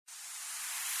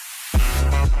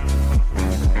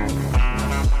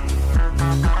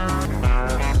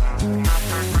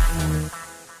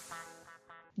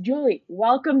Julie,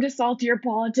 welcome to Saltier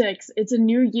Politics. It's a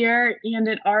new year and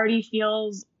it already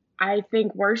feels, I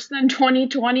think, worse than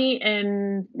 2020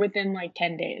 in within like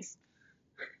 10 days.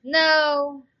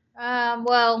 No.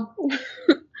 Well, no,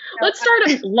 Let's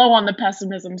start low on the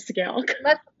pessimism scale.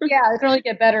 yeah, it can only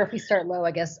get better if we start low,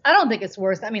 I guess. I don't think it's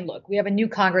worse. I mean, look, we have a new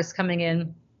Congress coming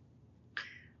in.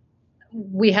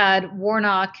 We had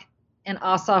Warnock and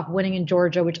Ossoff winning in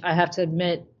Georgia, which I have to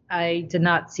admit I did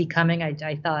not see coming.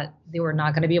 I thought they were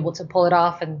not going to be able to pull it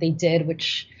off, and they did,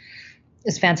 which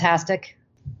is fantastic.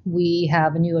 We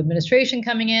have a new administration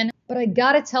coming in. But I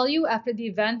got to tell you, after the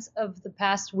events of the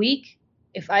past week,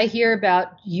 if I hear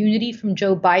about unity from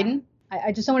Joe Biden,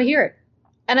 I just don't want to hear it.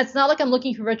 And it's not like I'm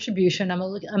looking for retribution. I'm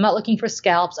not looking for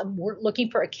scalps. We're looking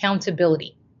for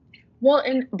accountability. Well,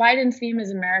 and Biden's theme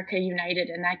is America United,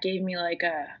 and that gave me like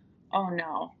a, oh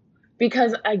no.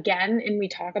 Because again, and we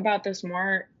talk about this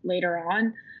more later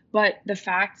on, but the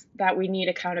fact that we need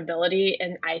accountability,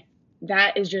 and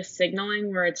that is just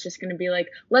signaling where it's just going to be like,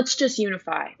 let's just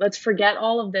unify. Let's forget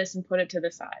all of this and put it to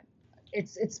the side.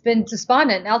 It's been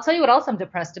despondent. And I'll tell you what else I'm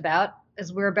depressed about.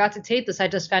 As we're about to tape this, I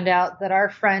just found out that our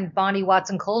friend Bonnie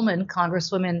Watson Coleman,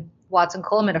 Congresswoman Watson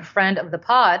Coleman, a friend of the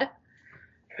pod,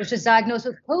 was just diagnosed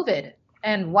with COVID.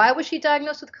 And why was she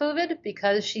diagnosed with COVID?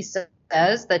 Because she says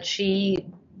that she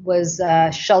was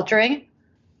sheltering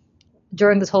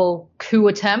during this whole coup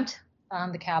attempt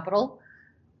on the Capitol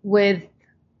with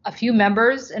a few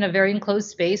members in a very enclosed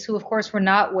space who, of course, were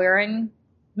not wearing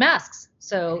masks.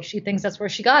 So she thinks that's where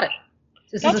she got it.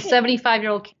 This is a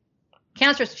 75-year-old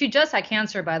cancer. She just had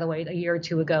cancer, by the way, a year or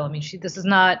two ago. I mean, this is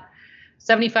not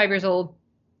 75 years old,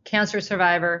 cancer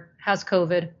survivor, has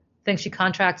COVID, thinks she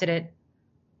contracted it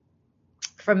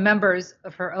from members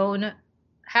of her own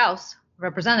House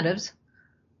representatives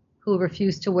who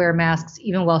refused to wear masks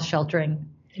even while sheltering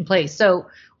in place. So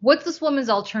what's this woman's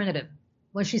alternative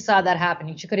when she saw that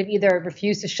happening? She could have either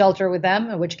refused to shelter with them,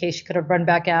 in which case she could have run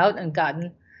back out and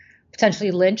gotten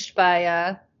potentially lynched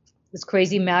by this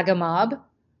crazy MAGA mob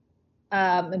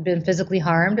and been physically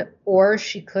harmed, or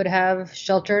she could have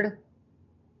sheltered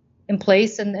in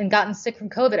place and gotten sick from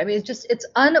COVID. I mean, it's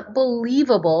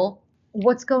unbelievable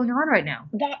what's going on right now.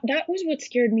 That was what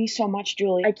scared me so much,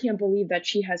 Julie. I can't believe that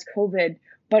she has COVID,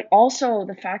 but also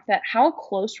the fact that how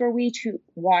close were we to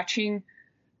watching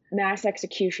mass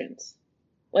executions?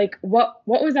 Like, what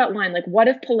was that line? Like, what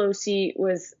if Pelosi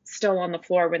was still on the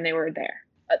floor when they were there?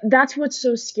 That's what's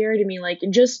so scary to me. Like,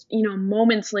 just,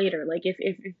 moments later, like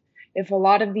if a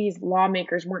lot of these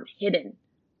lawmakers weren't hidden,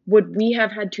 would we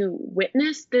have had to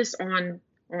witness this on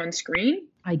screen?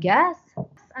 I guess.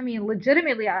 I mean,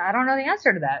 legitimately, I don't know the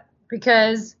answer to that,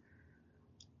 because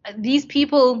these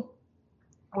people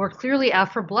were clearly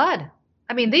out for blood.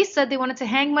 I mean, they said they wanted to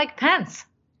hang Mike Pence.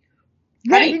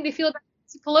 How do you think they feel about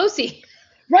Pelosi?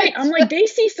 Right. I'm like, they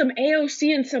see some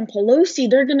AOC and some Pelosi,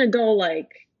 they're going to go like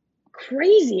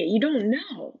crazy. You don't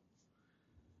know.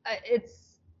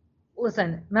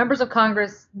 Listen, members of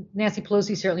Congress, Nancy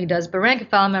Pelosi certainly does, but rank and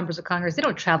file members of Congress, they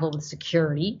don't travel with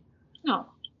security. No.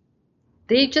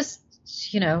 They just,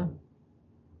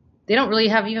 they don't really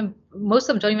have most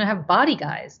of them don't even have body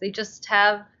guys. They just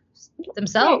have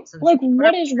themselves. Right. Like,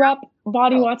 what is Rep.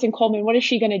 Bonnie Watson Coleman? What is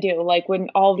she going to do? Like, when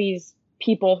all these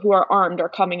people who are armed are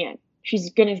coming in,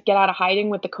 she's going to get out of hiding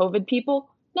with the COVID people?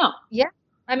 No. Yeah.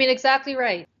 I mean, exactly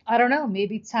right. I don't know.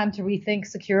 Maybe it's time to rethink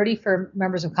security for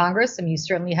members of Congress. I mean, you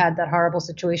certainly had that horrible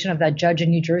situation of that judge in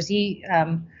New Jersey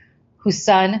whose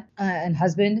son and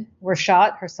husband were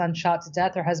shot. Her son shot to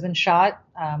death. Her husband shot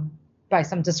by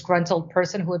some disgruntled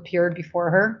person who appeared before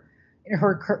her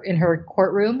in her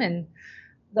courtroom. And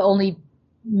the only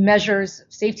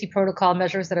safety protocol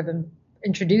measures that have been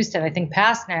introduced and I think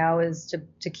passed now is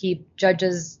to keep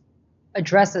judges'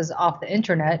 addresses off the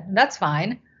internet. And that's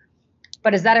fine.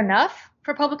 But is that enough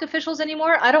for public officials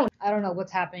anymore? I don't know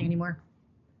what's happening anymore.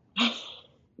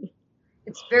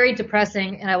 It's very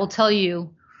depressing. And I will tell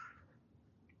you,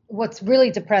 what's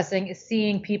really depressing is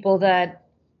seeing people that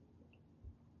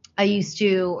I used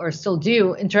to, or still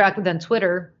do, interact with on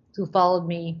Twitter, who followed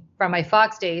me from my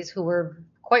Fox days, who were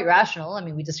quite rational. I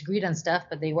mean, we disagreed on stuff,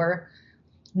 but they were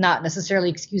not necessarily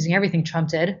excusing everything Trump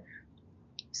did,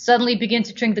 suddenly begin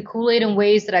to drink the Kool-Aid in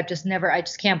ways that I just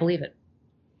can't believe it.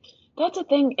 That's a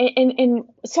thing. And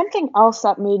something else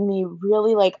that made me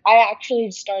really I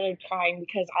actually started crying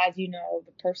because, as you know,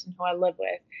 the person who I live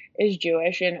with is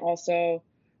Jewish and also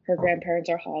her grandparents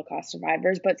are Holocaust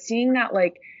survivors. But seeing that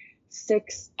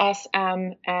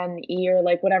 6SM and E or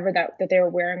whatever that they were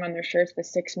wearing on their shirts, the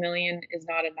 6 million is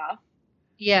not enough.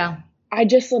 Yeah. I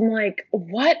just am like,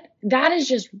 what? That is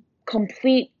just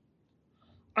complete.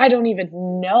 I don't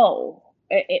even know.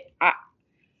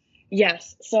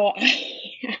 Yes. So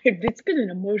it's been an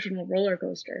emotional roller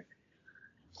coaster.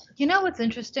 You know what's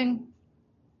interesting?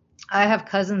 I have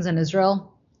cousins in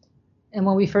Israel, and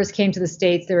when we first came to the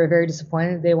States, they were very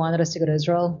disappointed. They wanted us to go to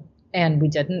Israel, and we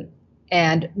didn't.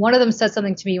 And one of them said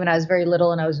something to me when I was very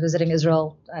little and I was visiting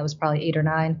Israel. I was probably 8 or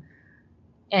 9.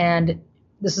 And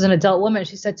this is an adult woman.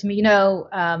 She said to me,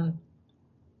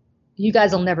 you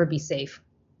guys will never be safe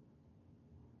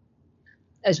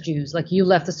as Jews. Like, you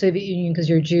left the Soviet Union because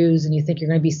you're Jews and you think you're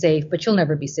going to be safe, but you'll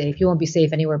never be safe. You won't be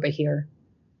safe anywhere but here.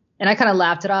 And I kind of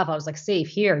laughed it off. I was like, safe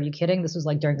here? Are you kidding? This was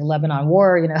like during the Lebanon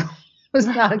War, It was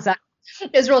not exactly,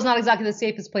 Israel's not exactly the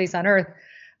safest place on earth.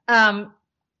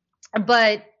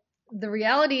 But the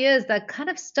reality is that kind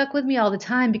of stuck with me all the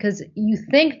time, because you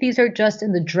think these are just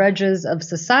in the dredges of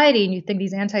society, and you think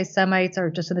these anti-Semites are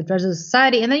just in the dredges of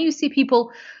society. And then you see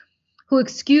people who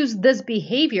excuse this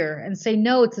behavior and say,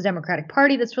 no, it's the Democratic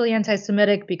Party that's really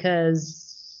anti-Semitic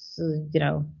because,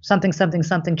 something, something,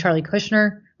 something, Charlie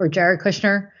Kushner or Jared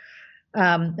Kushner,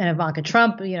 and Ivanka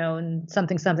Trump, and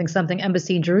something, something, something,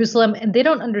 embassy in Jerusalem. And they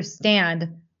don't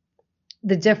understand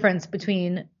the difference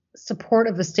between support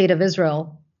of the state of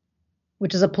Israel,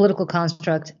 which is a political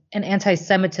construct, and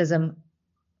anti-Semitism,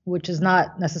 which is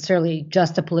not necessarily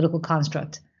just a political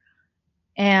construct.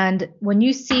 And when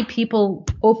you see people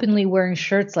openly wearing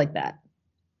shirts like that,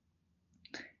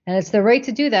 and it's their right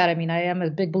to do that. I mean, I am a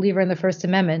big believer in the First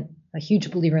Amendment, a huge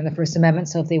believer in the First Amendment.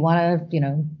 So if they want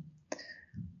to,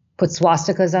 put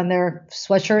swastikas on their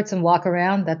sweatshirts and walk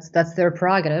around, that's their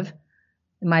prerogative,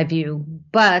 in my view.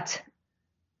 But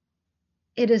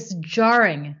it is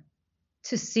jarring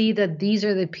to see that these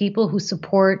are the people who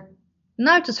support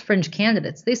not just fringe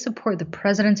candidates. They support the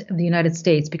President of the United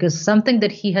States because something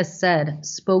that he has said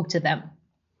spoke to them.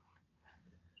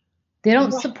 They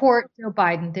don't support Joe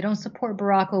Biden. They don't support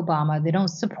Barack Obama. They don't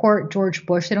support George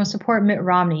Bush. They don't support Mitt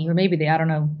Romney, or maybe they, I don't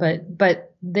know.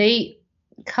 But they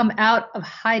come out of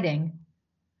hiding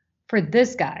for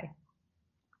this guy.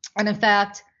 And in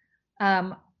fact,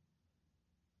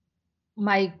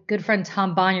 my good friend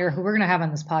Tom Bonnier, who we're going to have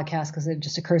on this podcast because it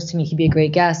just occurs to me he'd be a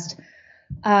great guest,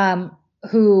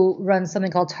 who runs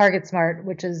something called Target Smart,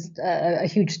 which is a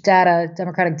huge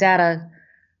democratic data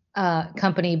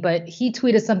company. But he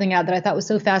tweeted something out that I thought was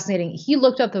so fascinating. He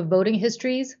looked up the voting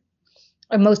histories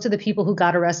of most of the people who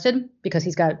got arrested because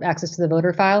he's got access to the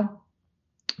voter file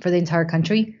for the entire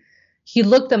country. He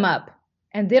looked them up,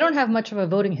 and they don't have much of a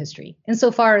voting history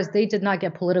insofar as they did not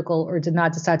get political or did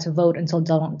not decide to vote until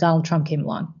Donald Trump came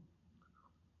along.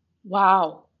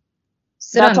 Wow.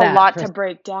 That's a lot to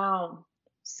break down.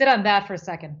 Sit on that for a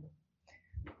second.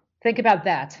 Think about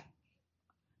that.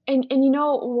 And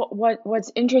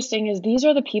what's interesting is these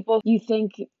are the people you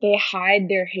think they hide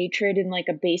their hatred in like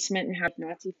a basement and have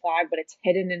Nazi flag, but it's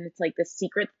hidden and it's like the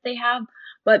secret that they have.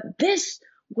 But this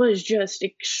was just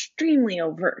extremely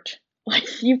overt.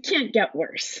 Like, you can't get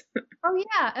worse. Oh,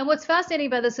 yeah. And what's fascinating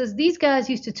about this is these guys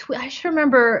used to tweet. I should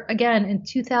remember, again, in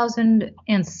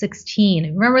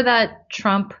 2016. Remember that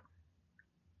Trump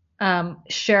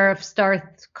sheriff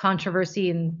star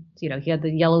controversy? And, he had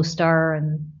the yellow star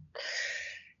and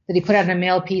that he put out in a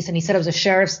mail piece. And he said it was a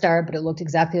sheriff star, but it looked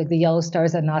exactly like the yellow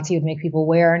stars that Nazi would make people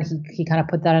wear. And he kind of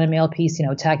put that in a mail piece,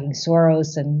 attacking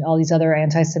Soros and all these other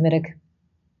anti-Semitic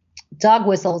dog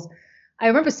whistles. I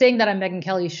remember saying that on Megyn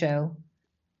Kelly's show,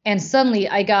 and suddenly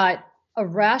I got a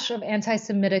rash of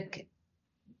anti-Semitic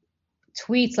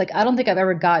tweets like I don't think I've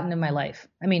ever gotten in my life.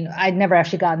 I mean, I'd never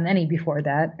actually gotten any before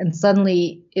that. And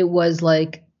suddenly it was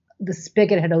like the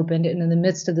spigot had opened. And in the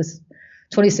midst of this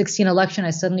 2016 election,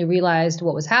 I suddenly realized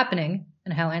what was happening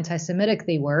and how anti-Semitic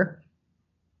they were.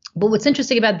 But what's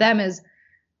interesting about them is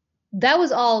that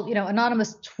was all,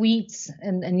 anonymous tweets,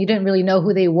 and you didn't really know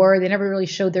who they were. They never really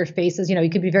showed their faces. You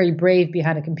could be very brave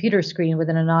behind a computer screen with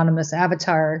an anonymous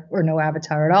avatar or no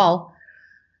avatar at all.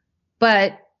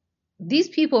 But these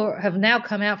people have now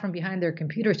come out from behind their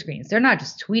computer screens. They're not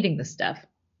just tweeting this stuff.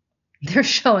 They're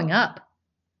showing up.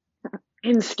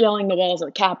 And scaling the walls of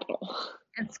the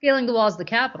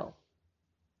Capitol.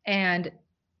 And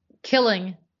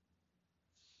killing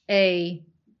a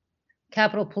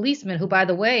Capitol policeman who, by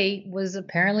the way, was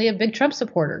apparently a big Trump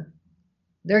supporter.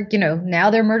 They're, now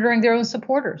they're murdering their own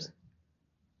supporters.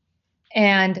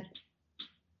 And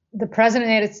the president of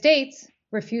the United States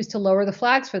refused to lower the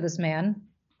flags for this man,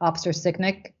 Officer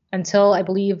Sicknick, until I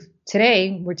believe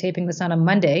today. We're taping this on a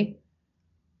Monday.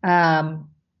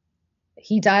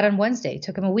 He died on Wednesday. It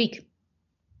took him a week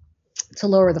to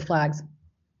lower the flags.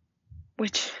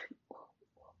 Which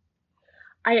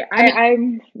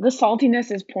I'm the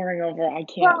saltiness is pouring over. I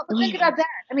can't. Well, think about that.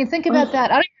 Think about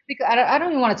that. I don't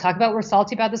even want to talk about what we're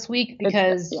salty about this week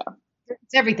because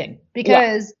It's everything.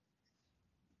 Because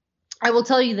I will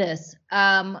tell you this.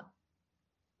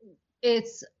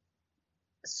 It's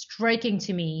striking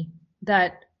to me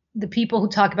that the people who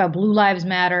talk about Blue Lives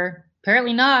Matter,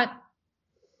 apparently not.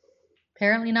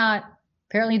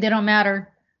 Apparently they don't matter.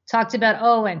 Talked about,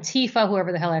 Antifa,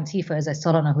 whoever the hell Antifa is. I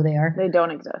still don't know who they are. They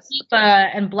don't exist.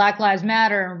 Antifa and Black Lives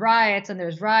Matter and riots, and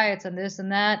there's riots and this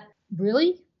and that.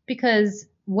 Really? Because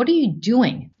what are you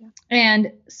doing? Yeah.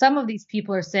 And some of these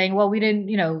people are saying, well, we didn't,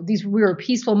 we were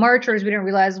peaceful marchers. We didn't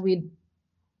realize we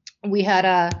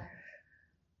had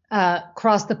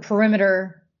crossed the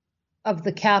perimeter of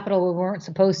the Capitol. We weren't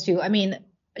supposed to. I mean,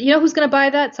 you know who's going to buy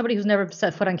that? Somebody who's never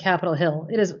set foot on Capitol Hill.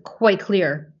 It is quite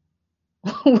clear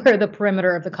where the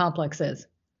perimeter of the complex is.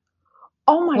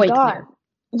 Oh my God.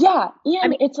 Clear. Yeah.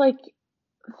 And it's like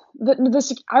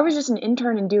I was just an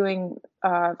intern and doing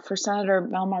for Senator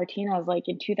Mel Martinez, like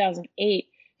in 2008,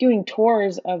 doing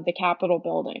tours of the Capitol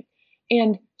building,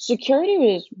 and security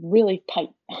was really tight.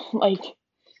 Like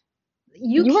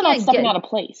you were not stepping out of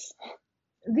place.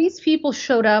 These people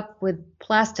showed up with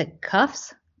plastic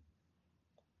cuffs.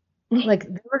 Like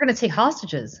they were going to take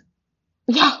hostages.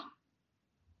 Yeah.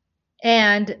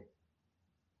 And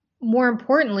more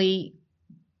importantly,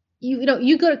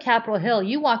 you go to Capitol Hill,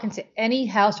 you walk into any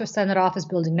House or Senate office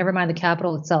building, never mind the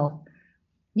Capitol itself.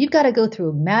 You've got to go through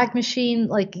a mag machine.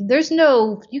 Like you got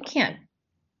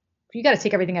to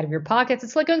take everything out of your pockets.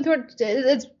 It's like going through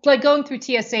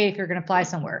TSA if you're going to fly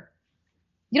somewhere.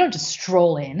 You don't just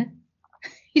stroll in.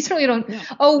 You certainly don't. No.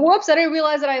 Oh, whoops! I didn't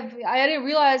realize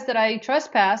that I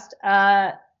trespassed.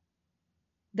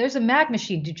 There's a mag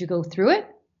machine. Did you go through it?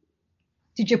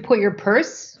 Did you put your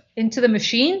purse into the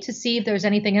machine to see if there's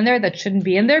anything in there that shouldn't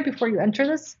be in there before you enter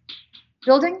this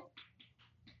building?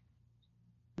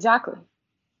 Exactly.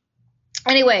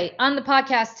 Anyway, on the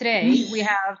podcast today, we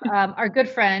have our good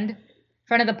friend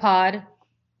of the pod,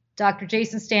 Dr.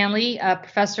 Jason Stanley, a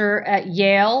professor at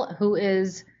Yale, who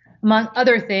is, among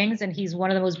other things, and he's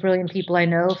one of the most brilliant people I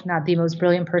know, if not the most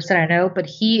brilliant person I know, but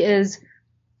he is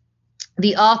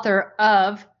the author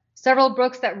of several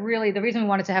books that really, the reason we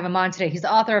wanted to have him on today, he's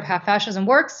the author of How Fascism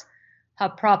Works, How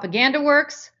Propaganda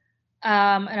Works,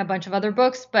 and a bunch of other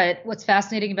books. But what's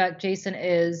fascinating about Jason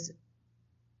is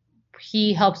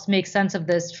he helps make sense of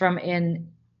this from in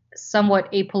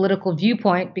somewhat apolitical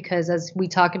viewpoint, because as we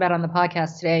talked about on the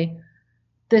podcast today,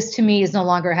 this to me is no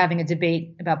longer having a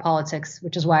debate about politics,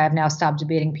 which is why I've now stopped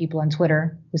debating people on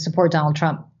Twitter who support Donald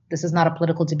Trump. This is not a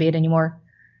political debate anymore.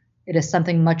 It is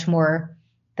something much more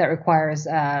that requires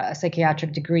a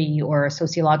psychiatric degree or a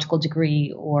sociological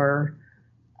degree or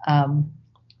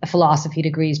a philosophy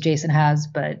degree, as Jason has.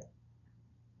 But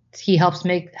he helps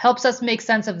us make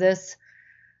sense of this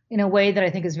in a way that I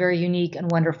think is very unique and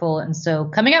wonderful. And so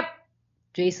coming up,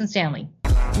 Jason Stanley.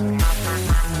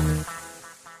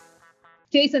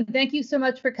 Jason, thank you so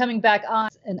much for coming back on.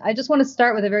 And I just want to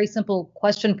start with a very simple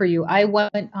question for you. I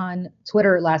went on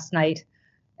Twitter last night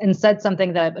and said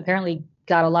something that apparently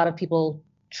got a lot of people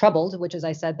troubled, which is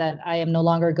I said that I am no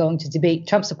longer going to debate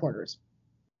Trump supporters.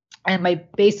 And my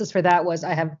basis for that was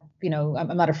I'm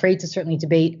not afraid to certainly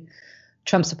debate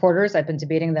Trump supporters. I've been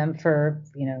debating them for,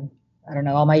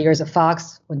 all my years at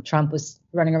Fox when Trump was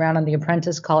running around on The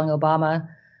Apprentice calling Obama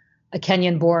a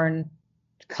Kenyan-born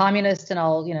communist and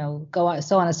all, go on,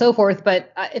 so on and so forth.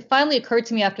 But it finally occurred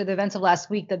to me after the events of last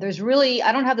week that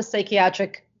I don't have the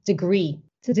psychiatric degree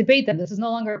to debate them. This is no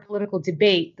longer a political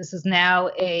debate. This is now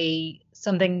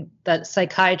something that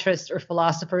psychiatrists or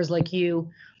philosophers like you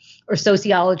or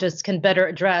sociologists can better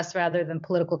address rather than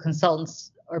political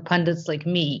consultants or pundits like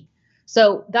me.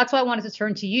 So that's why I wanted to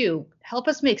turn to you. Help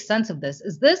us make sense of this.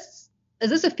 Is this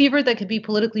a fever that could be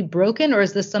politically broken, or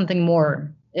is this something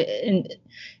more in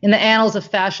the annals of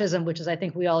fascism, which is, I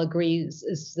think we all agree,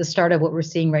 is the start of what we're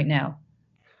seeing right now?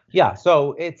 Yeah,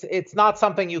 so it's not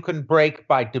something you can break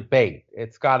by debate.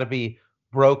 It's got to be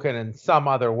broken in some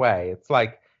other way. It's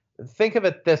like, think of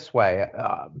it this way.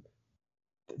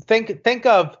 Think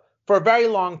of, for a very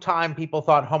long time, people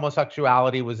thought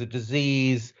homosexuality was a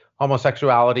disease.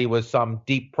 Homosexuality was some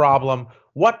deep problem.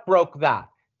 What broke that?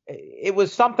 It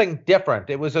was something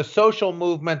different. It was a social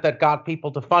movement that got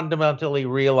people to fundamentally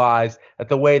realize that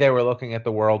the way they were looking at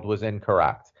the world was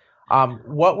incorrect.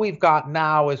 What we've got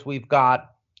now is we've got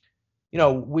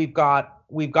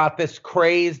this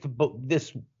crazed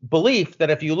this belief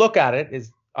that if you look at it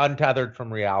is untethered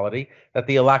from reality, that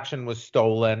the election was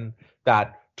stolen,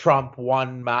 that Trump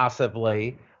won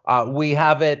massively. We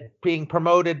have it being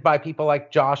promoted by people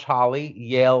like Josh Hawley,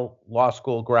 Yale Law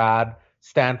School grad,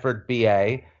 Stanford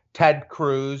BA, Ted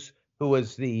Cruz, who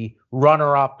was the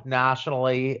runner-up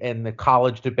nationally in the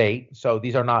college debate. So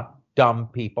these are not dumb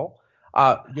people.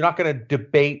 You're not going to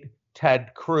debate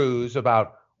Ted Cruz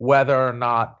about whether or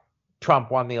not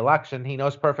Trump won the election. He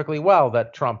knows perfectly well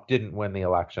that Trump didn't win the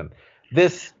election.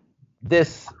 This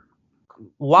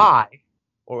lie,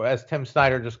 or as Tim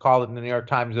Snyder just called it in the New York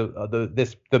Times,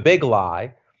 the big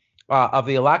lie of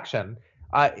the election,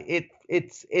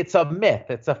 it's a myth.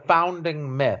 It's a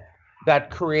founding myth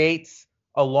that creates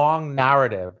a long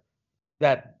narrative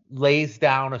that lays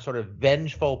down a sort of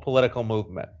vengeful political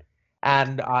movement,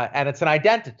 and it's an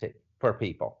identity for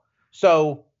people.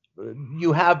 So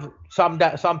you have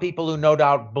some people who no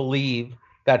doubt believe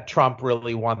that Trump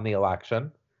really won the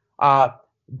election,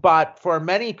 but for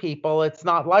many people, it's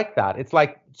not like that. It's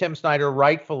like Tim Snyder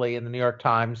rightfully in the New York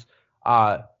Times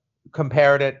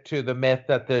compared it to the myth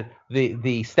that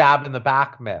the stab in the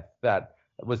back myth that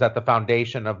was at the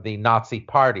foundation of the Nazi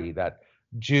Party, that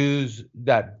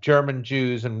German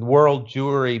Jews and world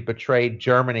Jewry betrayed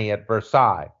Germany at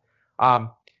Versailles.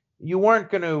 You weren't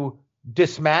going to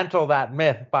dismantle that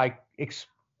myth by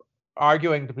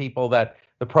arguing to people that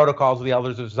the protocols of the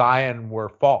Elders of Zion were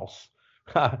false,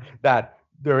 that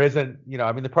there isn't,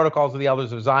 the protocols of the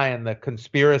Elders of Zion, the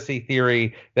conspiracy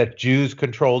theory that Jews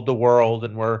controlled the world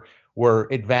and were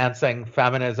advancing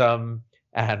feminism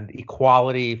and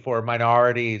equality for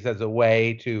minorities as a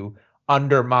way to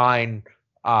undermine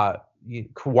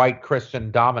white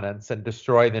Christian dominance and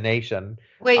destroy the nation.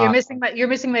 Wait, you're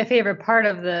missing my favorite part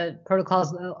of the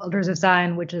protocols of the Elders of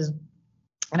Zion, which is,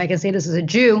 and I can say this as a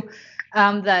Jew,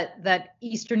 that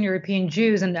Eastern European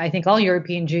Jews, and I think all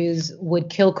European Jews, would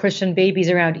kill Christian babies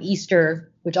around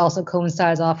Easter, which also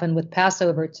coincides often with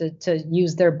Passover, to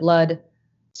use their blood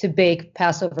to bake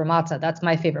Passover matzah. That's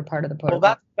my favorite part of the protocol.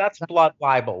 Well, that's blood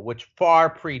libel, which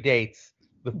far predates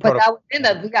the protocol. But that was in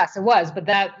the, yes, it was. But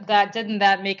that didn't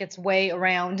make its way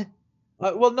around.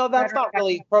 Well, no, that's not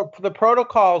really the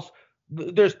protocols.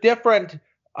 There's different.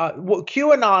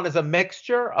 QAnon is a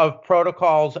mixture of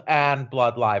protocols and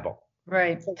blood libel.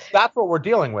 Right. So that's what we're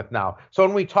dealing with now. So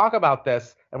when we talk about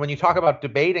this, and when you talk about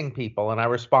debating people, and I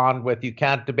respond with, you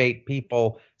can't debate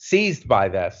people seized by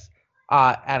this,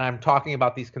 and I'm talking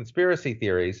about these conspiracy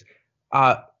theories,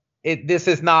 this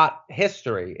is not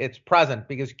history. It's present,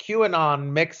 because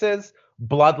QAnon mixes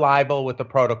blood libel with the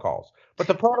protocols. But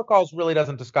the protocols really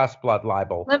doesn't discuss blood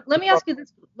libel. Let me ask you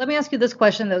this. Let me ask you this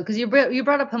question, though, because you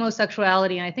brought up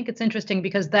homosexuality, and I think it's interesting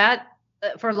because that,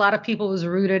 for a lot of people, was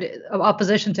rooted,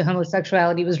 opposition to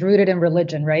homosexuality was rooted in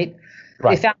religion, right?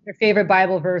 They found their favorite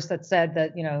Bible verse that said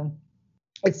that,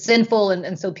 it's sinful.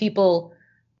 And so people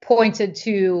pointed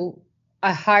to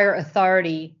a higher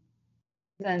authority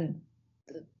than,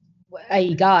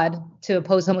 i.e. God, to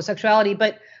oppose homosexuality.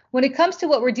 But when it comes to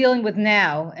what we're dealing with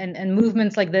now and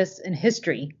movements like this in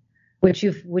history, which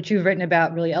you've written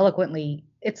about really eloquently,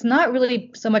 it's not really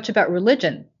so much about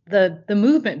religion. The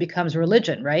movement becomes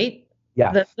religion, right?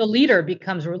 Yeah. The leader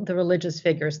becomes the religious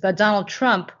figures. That Donald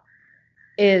Trump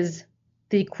is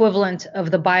the equivalent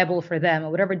of the Bible for them,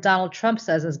 and whatever Donald Trump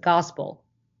says is gospel.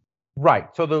 Right.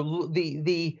 So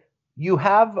you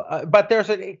have, but there's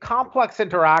a complex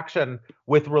interaction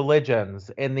with religions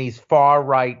in these far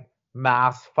right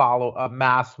mass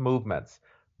movements.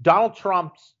 Donald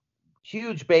Trump's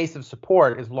huge base of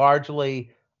support is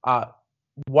largely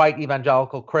white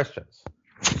evangelical Christians.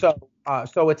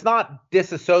 So it's not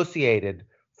disassociated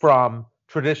from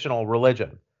traditional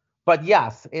religion. But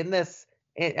yes,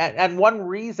 and one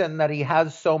reason that he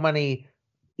has so many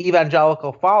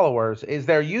evangelical followers is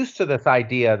they're used to this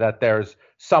idea that there's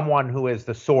someone who is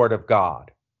the sword of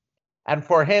God. And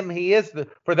for him, he is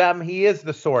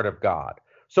the sword of God.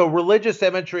 So religious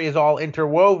imagery is all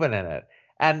interwoven in it.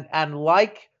 And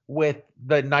like with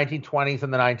the 1920s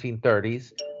and the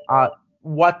 1930s,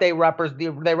 what they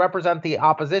represent the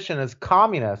opposition as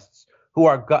communists who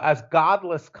are as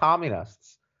godless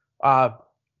communists.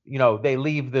 They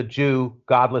leave the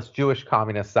godless Jewish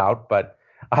communists out, but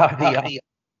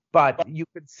you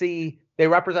could see they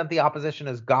represent the opposition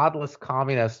as godless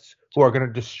communists who are going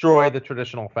to destroy the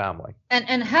traditional family.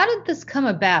 And how did this come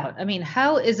about? I mean,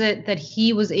 how is it that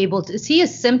he was able to? Is he a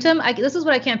symptom? This is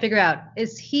what I can't figure out.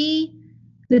 Is he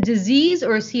the disease,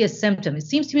 or is he a symptom? It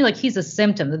seems to me like he's a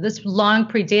symptom, that this long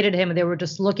predated him and they were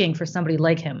just looking for somebody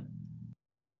like him.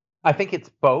 I think it's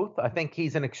both. I think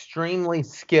he's an extremely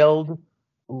skilled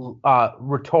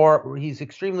rhetor. He's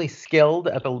extremely skilled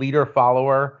at the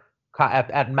leader-follower,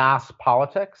 at mass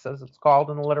politics, as it's called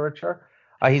in the literature.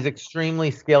 He's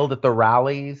extremely skilled at the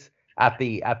rallies, at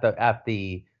the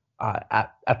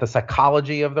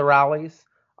psychology of the rallies.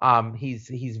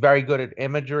 He's very good at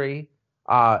imagery.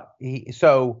 But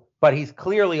he's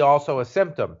clearly also a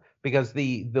symptom, because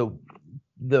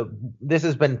this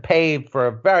has been paved for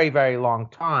a very, very long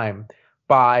time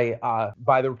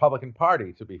by the Republican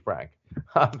Party, to be frank.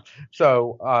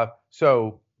 So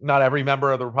not every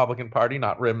member of the Republican Party,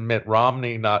 not Mitt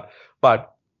Romney,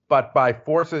 but by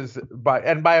forces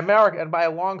by America and by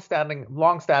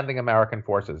longstanding American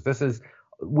forces.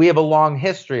 We have a long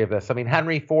history of this. I mean,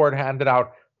 Henry Ford handed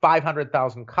out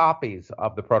 500,000 copies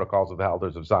of the Protocols of the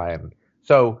Elders of Zion.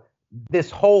 So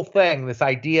this whole thing, this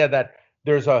idea that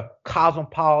there's a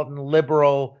cosmopolitan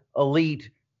liberal elite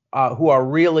who are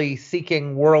really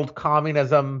seeking world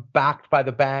communism backed by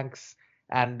the banks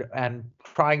and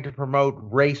trying to promote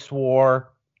race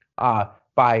war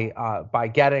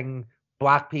by getting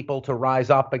black people to rise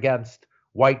up against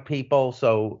white people.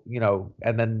 So,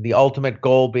 and then the ultimate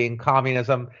goal being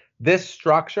communism. This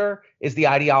structure is the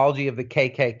ideology of the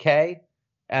KKK,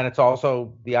 and it's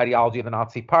also the ideology of the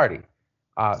Nazi Party.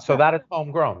 So that is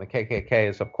homegrown. The KKK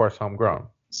is, of course, homegrown.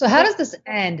 So how does this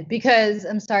end? Because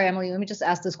I'm sorry, Emily, let me just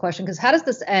ask this question. Because how does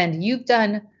this end? You've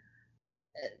done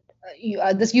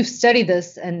you've studied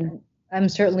this, and I'm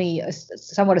certainly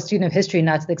somewhat a student of history,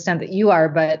 not to the extent that you are,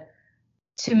 but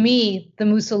to me, the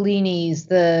Mussolinis,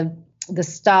 the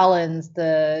Stalins,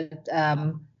 the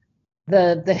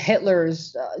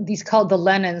Hitlers, these called the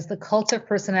Lenins, the cult of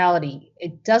personality,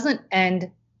 it doesn't end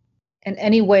in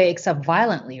any way except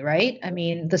violently, right? I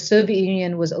mean, the Soviet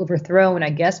Union was overthrown,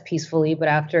 I guess, peacefully, but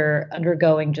after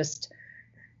undergoing just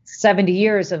 70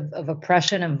 years of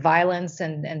oppression and violence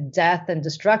and death and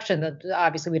destruction. That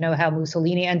obviously we know how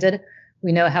Mussolini ended.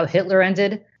 We know how Hitler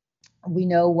ended. We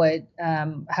know what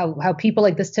how people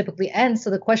like this typically end. So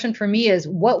the question for me is,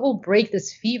 what will break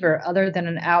this fever other than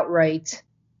an outright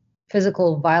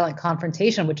physical violent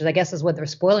confrontation, which I guess is what they're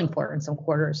spoiling for in some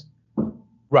quarters.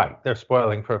 Right. They're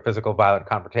spoiling for a physical violent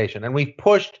confrontation. And we've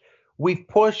pushed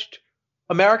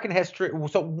American history.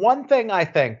 So one thing I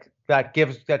think that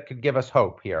could give us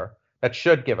hope here, that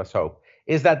should give us hope,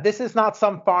 is that this is not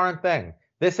some foreign thing.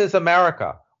 This is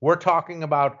America. We're talking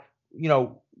about,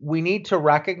 we need to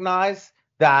recognize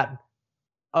that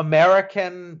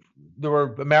there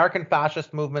were American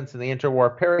fascist movements in the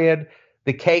interwar period.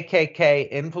 The KKK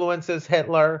influences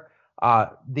Hitler.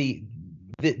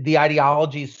 The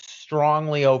ideologies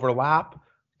strongly overlap.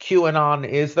 QAnon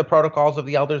is the Protocols of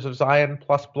the Elders of Zion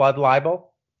plus blood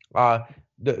libel.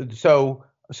 So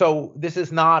this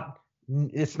is not,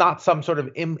 it's not some sort of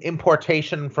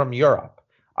importation from Europe.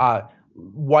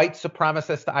 White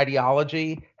supremacist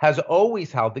ideology has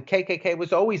always held, the KKK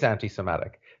was always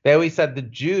anti-Semitic. They always said the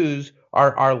Jews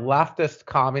are leftist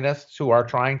communists who are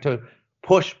trying to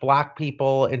push black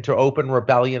people into open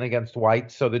rebellion against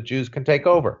whites so the Jews can take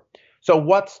over. So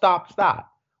what stops that?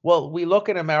 Well, we look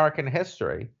at American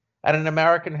history, and in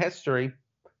American history,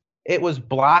 it was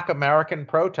Black American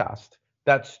protest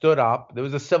that stood up. There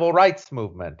was a civil rights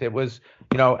movement. It was,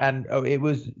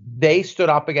 they stood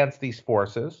up against these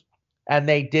forces, and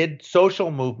they did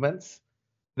social movements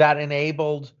that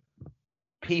enabled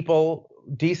people,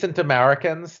 decent white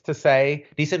Americans to say,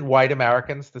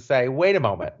 wait a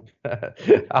moment,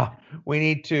 we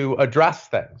need to address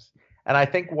things. And I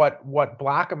think what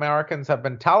Black Americans have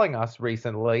been telling us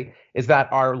recently is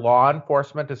that our law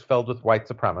enforcement is filled with white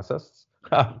supremacists,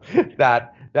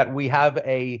 that we have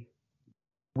a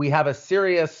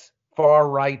serious far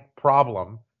right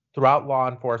problem throughout law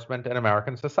enforcement in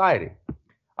American society,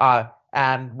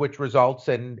 and which results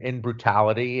in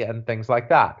brutality and things like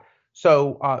that.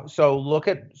 So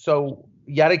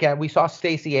yet again, we saw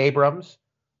Stacey Abrams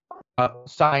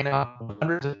sign up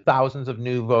hundreds of thousands of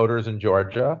new voters in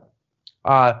Georgia.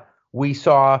 We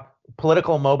saw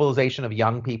political mobilization of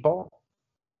young people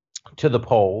to the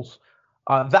polls.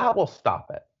 That will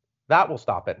stop it.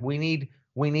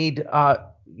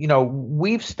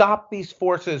 We've stopped these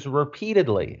forces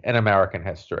repeatedly in American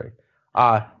history.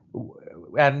 And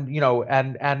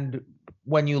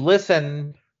when you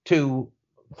listen to,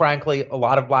 frankly, a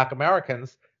lot of Black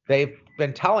Americans, they've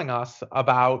been telling us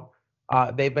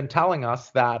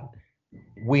that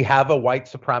we have a white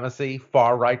supremacy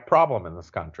far right problem in this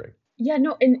country. Yeah,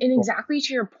 no, and exactly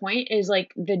to your point is,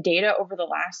 like, the data over the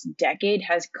last decade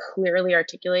has clearly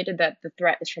articulated that the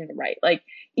threat is from the right. Like,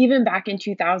 even back in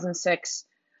 2006,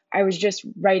 I was just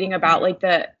writing about, like,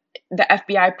 the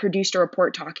FBI produced a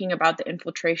report talking about the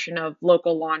infiltration of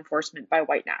local law enforcement by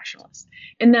white nationalists.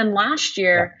 And then last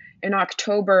year, in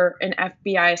October, an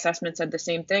FBI assessment said the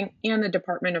same thing, and the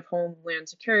Department of Homeland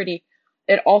Security,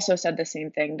 it also said the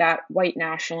same thing, that white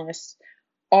nationalists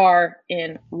are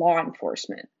in law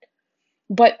enforcement.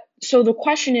 But so the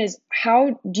question is,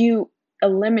 how do you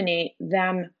eliminate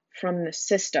them from the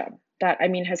system that,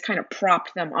 has kind of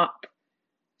propped them up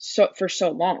for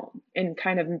so long and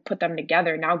kind of put them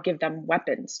together. Now give them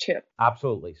weapons too.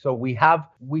 Absolutely. So we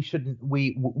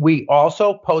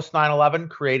also post 9/11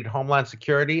 created Homeland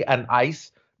Security and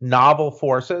ICE, novel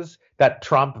forces that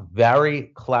Trump very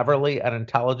cleverly and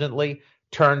intelligently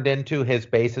turned into his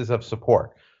bases of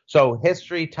support. So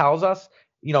history tells us,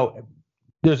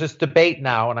 there's this debate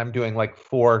now, and I'm doing like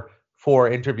four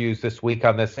interviews this week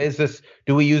on this.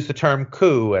 Do we use the term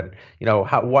coup, and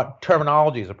what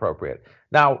terminology is appropriate?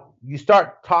 Now you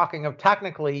start talking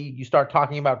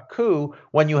about coup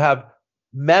when you have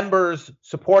members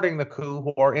supporting the coup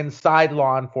who are inside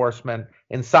law enforcement,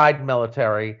 inside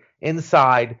military,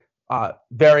 inside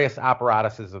various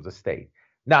apparatuses of the state.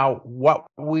 Now, what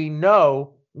we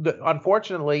know,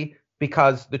 unfortunately,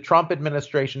 because the Trump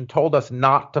administration told us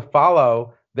not to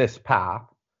follow this path,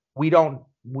 we don't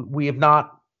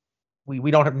know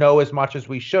as much as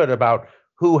we should about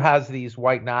who has these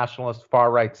white nationalist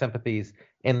far right sympathies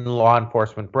in law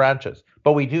enforcement branches.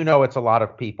 But we do know it's a lot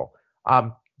of people.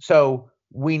 So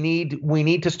we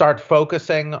need to start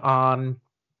focusing on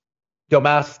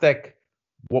domestic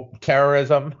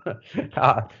terrorism.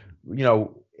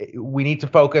 We need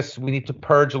to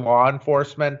purge law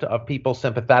enforcement of people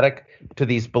sympathetic to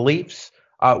these beliefs.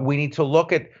 We need to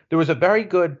look at, there was a very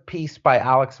good piece by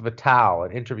Alex Vital,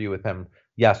 an interview with him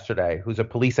yesterday, who's a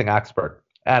policing expert.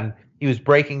 And he was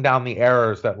breaking down the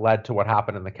errors that led to what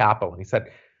happened in the Capitol. And he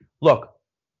said, look,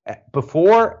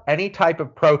 before any type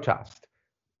of protest,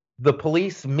 the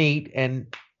police meet in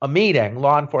a meeting,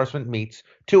 law enforcement meets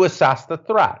to assess the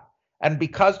threat. And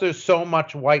because there's so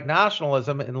much white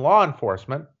nationalism in law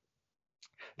enforcement,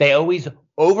 they always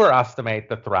overestimate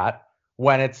the threat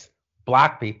when it's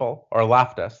Black people or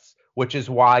leftists, which is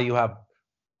why you have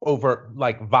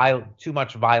too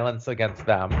much violence against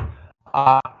them.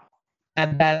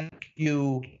 And then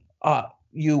you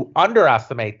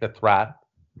underestimate the threat,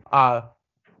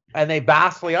 and they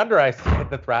vastly underestimate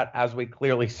the threat, as we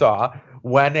clearly saw,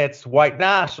 when it's white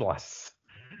nationalists.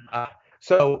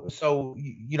 So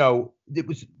it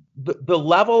was the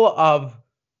level of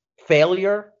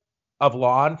failure of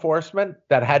law enforcement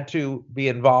that had to be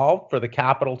involved for the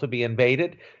Capitol to be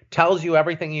invaded tells you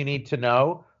everything you need to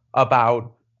know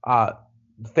about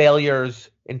failures,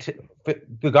 into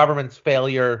the government's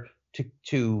failure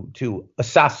to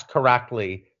assess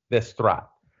correctly this threat.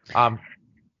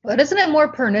 But isn't it more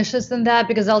pernicious than that?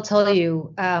 Because I'll tell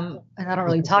you, and I don't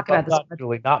really talk about this.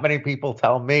 Julie, not many people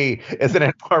tell me, isn't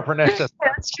it more pernicious?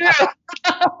 That's true.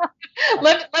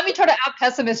 Let me try to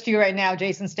out-pessimist you right now,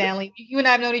 Jason Stanley. You and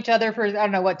I have known each other for,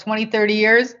 20, 30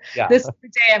 years. Yeah. This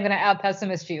day I'm going to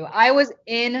out-pessimist you. I was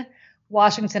in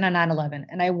Washington on 9/11,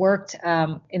 and I worked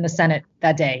in the Senate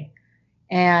that day.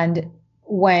 And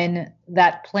when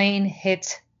that plane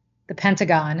hit the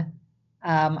Pentagon,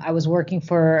 I was working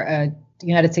for a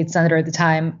United States Senator at the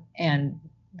time, and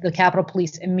the Capitol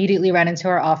Police immediately ran into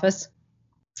our office.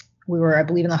 We were, I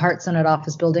believe, in the Hart Senate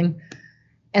office building,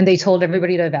 and they told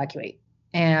everybody to evacuate.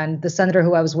 And the senator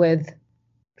who I was with,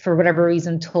 for whatever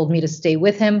reason, told me to stay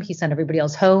with him. He sent everybody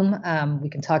else home. We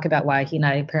can talk about why he and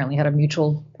I apparently had a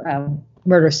mutual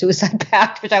murder-suicide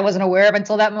pact, which I wasn't aware of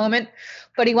until that moment.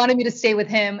 But he wanted me to stay with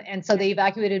him, and so they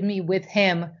evacuated me with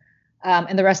him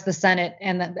and the rest of the Senate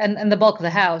and the bulk of the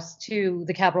House to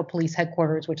the Capitol Police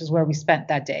headquarters, which is where we spent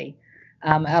that day.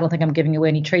 I don't think I'm giving away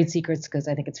any trade secrets because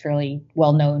I think it's fairly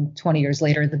well known 20 years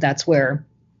later that that's where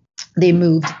they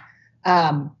moved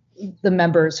the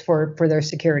members for their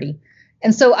security.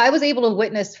 And so I was able to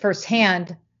witness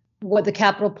firsthand what the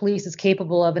Capitol Police is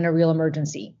capable of in a real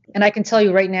emergency. And I can tell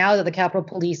you right now that the Capitol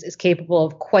Police is capable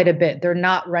of quite a bit. They're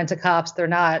not rent-a-cops. They're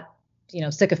not,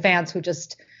 sycophants who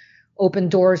just open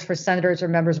doors for senators or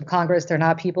members of Congress. They're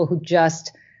not people who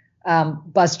just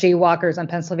bust jaywalkers on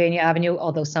Pennsylvania Avenue,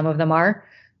 although some of them are.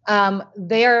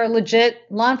 They are a legit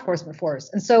law enforcement force.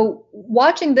 And so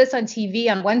watching this on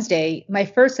TV on Wednesday, my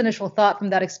first initial thought from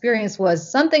that experience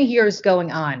was something here is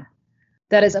going on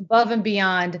that is above and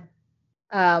beyond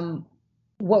their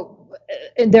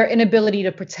inability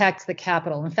to protect the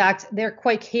Capitol. In fact, they're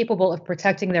quite capable of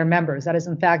protecting their members. That is,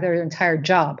 in fact, their entire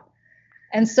job.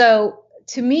 And so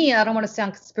to me, I don't want to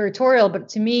sound conspiratorial, but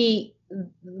to me,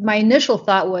 my initial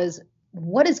thought was,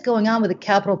 what is going on with the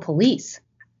Capitol Police?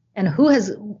 And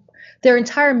their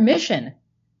entire mission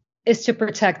is to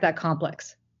protect that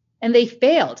complex. And they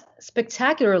failed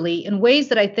spectacularly in ways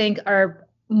that I think are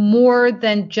more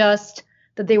than just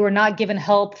that they were not given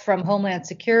help from Homeland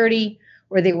Security,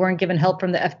 or they weren't given help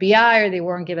from the FBI, or they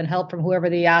weren't given help from whoever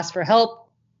they asked for help,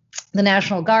 the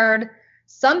National Guard.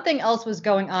 Something else was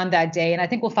going on that day, and I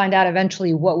think we'll find out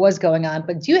eventually what was going on.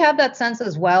 But do you have that sense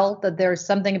as well, that there's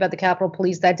something about the Capitol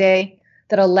Police that day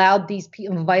that allowed these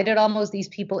people, invited almost these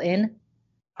people in?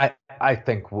 I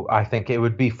think it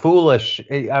would be foolish.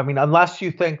 I mean, unless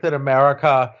you think that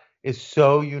America is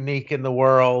so unique in the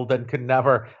world and could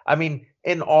never. I mean,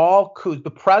 in all coups, the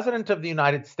president of the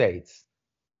United States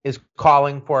is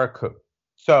calling for a coup.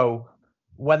 So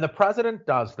when the president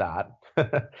does that,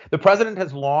 the president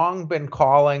has long been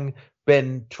calling,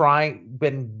 been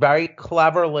very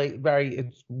cleverly,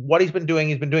 it's what he's been doing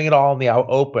it all in the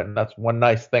open. That's one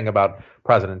nice thing about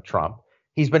President Trump.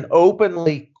 He's been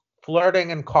openly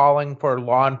flirting and calling for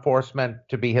law enforcement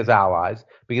to be his allies,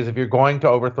 because if you're going to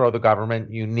overthrow the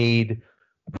government, you need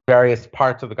various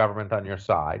parts of the government on your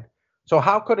side. So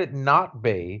how could it not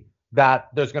be that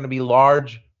there's going to be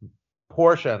large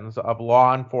portions of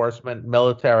law enforcement,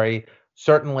 military,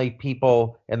 certainly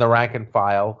people in the rank and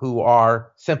file who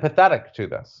are sympathetic to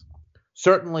this?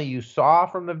 Certainly you saw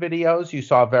from the videos, you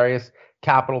saw various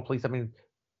Capitol Police. I mean,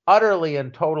 utterly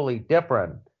and totally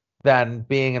different than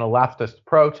being in a leftist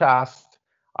protest.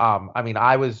 I mean,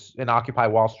 I was in Occupy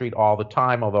Wall Street all the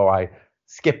time, although I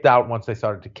skipped out once they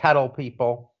started to kettle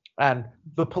people. And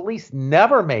the police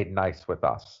never made nice with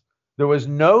us. There was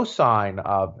no sign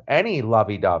of any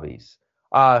lovey-doveys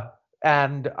or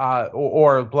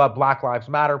Black Lives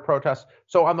Matter protests.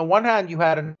 So on the one hand, you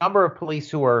had a number of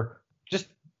police who were just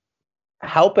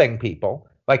helping people.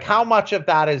 Like how much of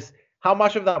that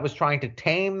was trying to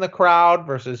tame the crowd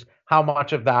versus how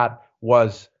much of that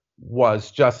was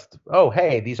just, oh,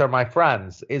 hey, these are my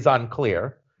friends, is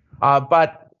unclear.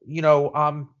 But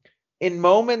in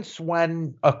moments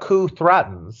when a coup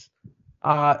threatens,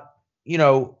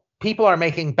 people are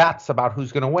making bets about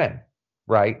who's going to win,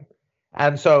 right?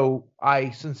 And so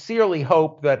I sincerely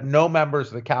hope that no members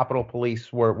of the Capitol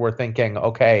Police were thinking,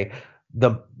 okay,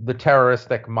 the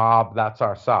terroristic mob, that's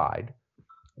our side.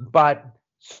 But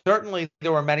certainly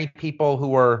there were many people who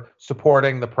were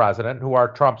supporting the president, who are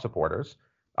Trump supporters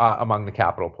among the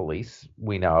Capitol Police,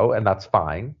 we know, and that's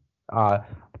fine.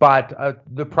 But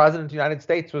the president of the United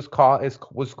States was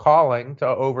calling to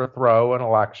overthrow an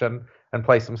election and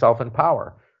place himself in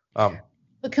power.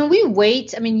 But can we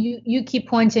wait? I mean, you keep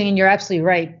pointing, and you're absolutely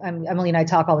right. Emily and I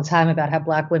talk all the time about how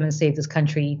Black women saved this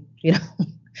country,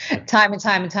 time and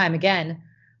time and time again.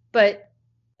 But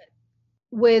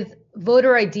with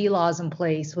voter ID laws in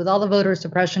place, with all the voter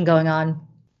suppression going on,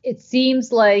 it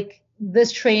seems like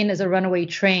this train is a runaway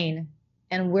train,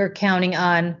 and we're counting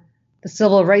on the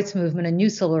civil rights movement, a new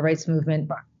civil rights movement,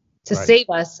 to save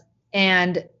us.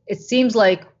 And it seems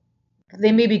like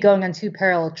they may be going on two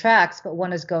parallel tracks, but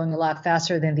one is going a lot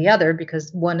faster than the other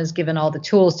because one is given all the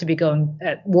tools to be going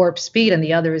at warp speed, and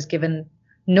the other is given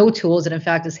no tools and in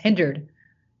fact is hindered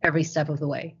every step of the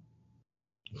way.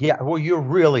 Yeah, well, you're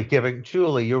really giving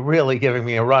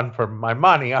me a run for my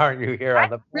money, aren't you?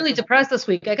 I'm really depressed this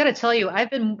week. I got to tell you, I've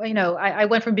been, I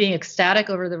went from being ecstatic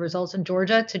over the results in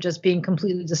Georgia to just being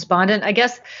completely despondent. I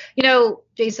guess,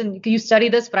 Jason, you study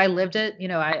this, but I lived it.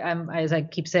 I'm, as I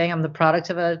keep saying, I'm the product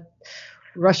of a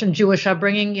Russian Jewish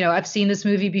upbringing. I've seen this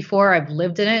movie before. I've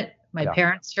lived in it. My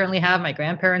parents certainly have. My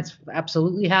grandparents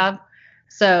absolutely have.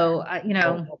 So,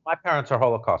 Well, my parents are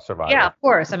Holocaust survivors. Yeah, of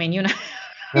course. I mean, you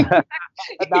and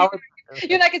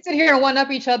I can sit here and one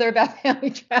up each other about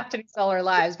family tragedies all our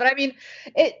lives. But I mean,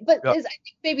 I think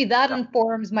maybe that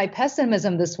informs my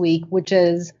pessimism this week, which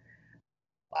is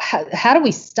how do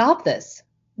we stop this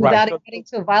without getting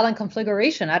to a violent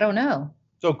conflagration? I don't know.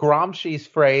 So Gramsci's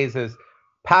phrase is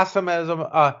pessimism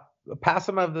of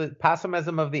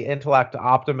the intellect,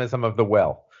 optimism of the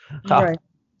will. Right.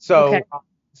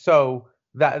 So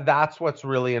that's what's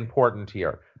really important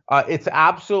here. It's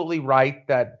absolutely right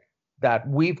that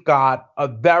we've got a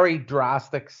very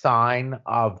drastic sign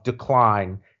of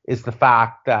decline is the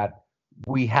fact that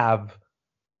we have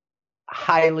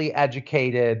highly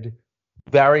educated,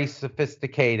 very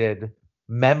sophisticated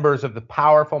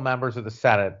powerful members of the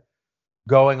Senate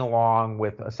going along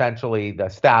with essentially the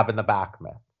stab in the back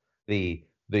myth, the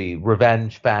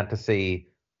revenge fantasy,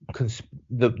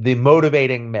 the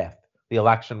motivating myth, the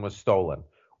election was stolen.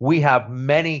 We have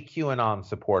many QAnon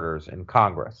supporters in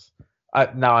Congress.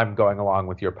 Now I'm going along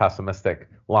with your pessimistic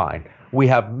line. We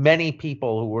have many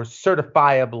people who are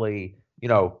certifiably,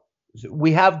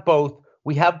 we have both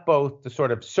the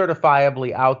sort of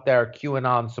certifiably out there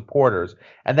QAnon supporters,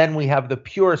 and then we have the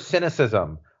pure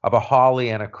cynicism of a Hawley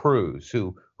and a Cruz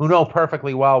who know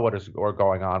perfectly well what is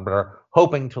going on, but are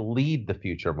hoping to lead the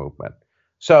future movement.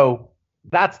 So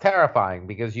that's terrifying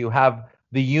because you have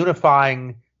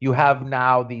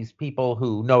now these people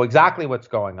who know exactly what's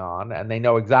going on, and they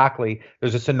know exactly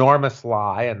there's this enormous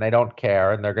lie, and they don't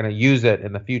care, and they're going to use it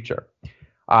in the future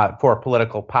for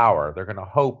political power. They're going to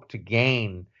hope to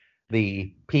gain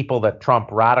the people that Trump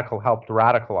helped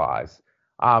radicalize.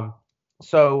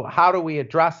 So how do we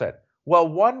address it? Well,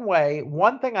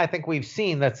 one thing I think we've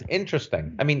seen that's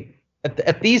interesting. I mean,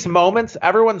 at these moments,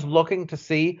 everyone's looking to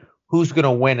see who's going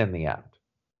to win in the end.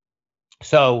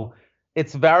 So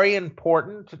it's very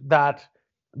important that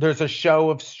there's a show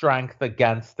of strength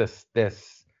against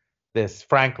this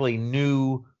frankly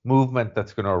new movement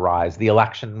that's going to arise, the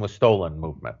election was stolen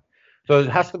movement. So it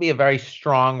has to be a very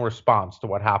strong response to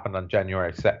what happened on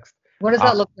January 6th. What does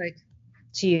that look like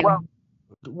to you?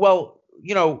 Well,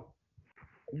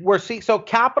 we're seeing, so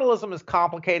capitalism is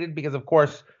complicated because, of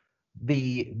course,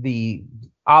 the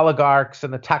oligarchs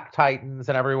and the tech titans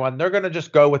and everyone, they're going to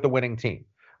just go with the winning team.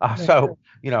 So,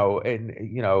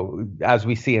 as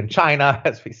we see in China,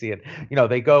 as we see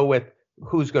they go with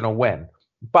who's going to win.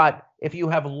 But if you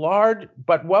have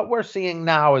but what we're seeing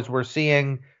now is we're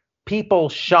seeing people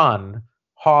shun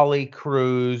Hawley,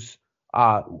 Cruz,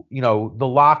 the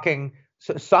locking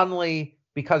suddenly,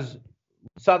 because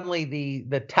suddenly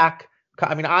the tech,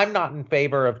 I mean, I'm not in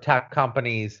favor of tech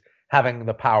companies having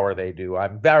the power they do.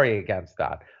 I'm very against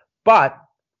that. But,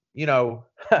 it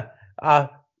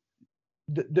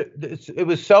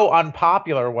was so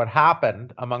unpopular what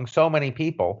happened among so many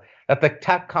people that the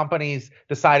tech companies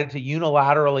decided to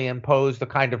unilaterally impose the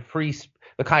kind of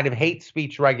hate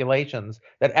speech regulations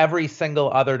that every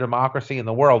single other democracy in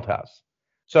the world has.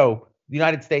 So the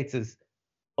United States is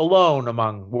alone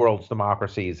among world's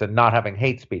democracies and not having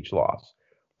hate speech laws.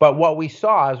 But what we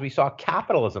saw is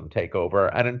capitalism take over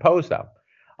and impose them.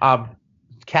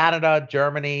 Canada,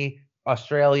 Germany,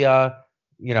 Australia,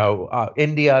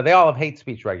 India, they all have hate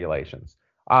speech regulations.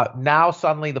 Now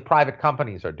suddenly the private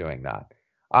companies are doing that.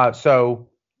 So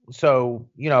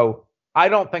I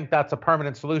don't think that's a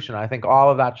permanent solution. I think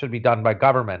all of that should be done by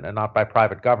government and not by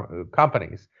private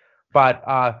companies.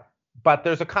 But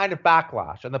there's a kind of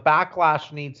backlash, and the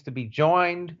backlash needs to be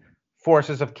joined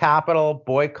forces of capital,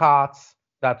 boycotts,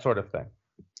 that sort of thing.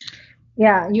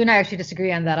 Yeah, you and I actually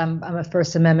disagree on that. I'm a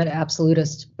First Amendment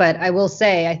absolutist, but I will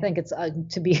say I think it's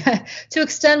to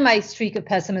extend my streak of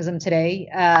pessimism today.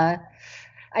 I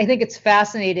think it's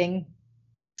fascinating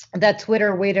that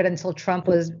Twitter waited until Trump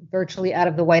was virtually out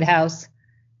of the White House.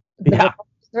 The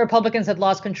Republicans had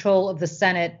lost control of the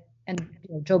Senate, and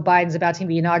Joe Biden's about to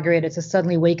be inaugurated, to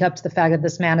suddenly wake up to the fact that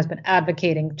this man has been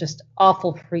advocating just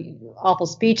awful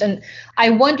speech. And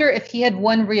I wonder if he had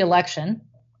won re-election.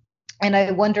 And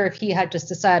I wonder if he had just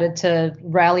decided to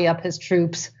rally up his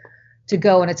troops to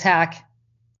go and attack,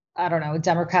 I don't know, a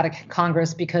Democratic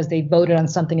Congress because they voted on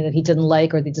something that he didn't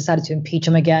like, or they decided to impeach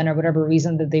him again, or whatever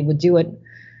reason that he would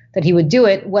do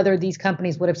it, whether these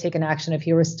companies would have taken action if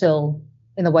he were still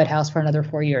in the White House for another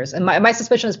 4 years. And my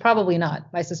suspicion is probably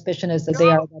not. My suspicion is that they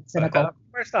are that cynical. Of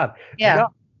course not. Yeah. No,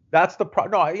 that's the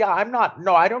problem. No, yeah, I'm not.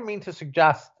 No, I don't mean to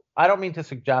suggest that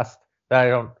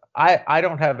I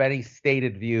don't have any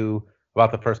stated view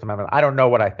about the First Amendment. I don't know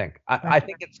what I think. I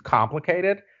think it's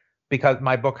complicated because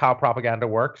my book, How Propaganda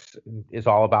Works, is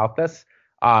all about this.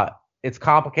 It's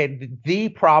complicated. The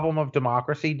problem of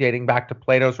democracy, dating back to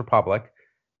Plato's Republic,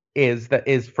 is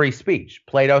free speech.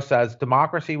 Plato says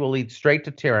democracy will lead straight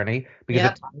to tyranny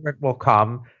because a tyrant will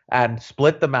come and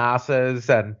split the masses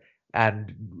and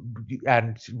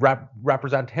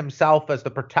represent himself as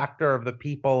the protector of the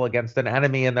people against an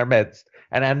enemy in their midst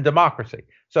and end democracy.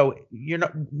 So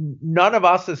none of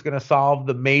us is going to solve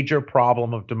the major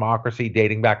problem of democracy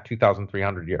dating back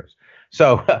 2,300 years.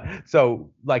 So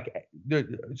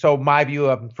my view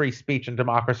of free speech and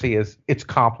democracy is it's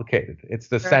complicated. It's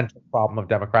the central problem of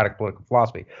democratic political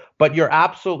philosophy. But you're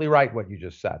absolutely right what you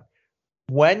just said.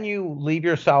 When you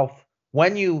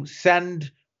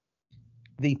send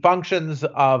the functions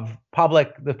of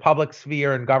the public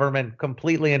sphere and government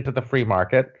completely into the free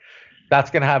market, that's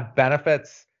going to have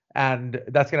benefits and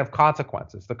that's going to have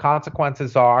consequences. The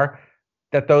consequences are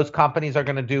that those companies are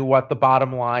going to do what the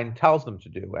bottom line tells them to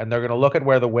do, and they're going to look at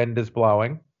where the wind is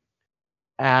blowing.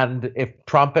 And if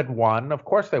Trump had won, of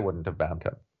course they wouldn't have banned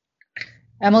him.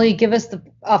 Emily, give us the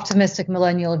optimistic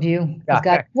millennial view.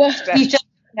 These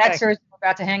Xers are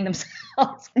about to hang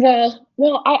themselves.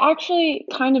 Well, I actually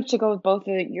kind of, to go with both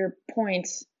of your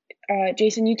points,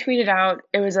 Jason, you tweeted out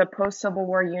it was a post-Civil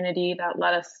War unity that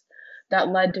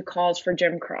led to calls for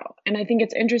Jim Crow. And I think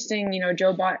it's interesting,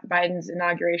 Joe Biden's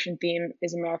inauguration theme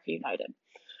is America United.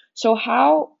 So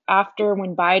how, after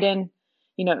when Biden,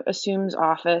 assumes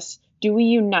office, do we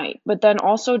unite, but then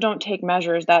also don't take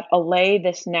measures that allay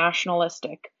this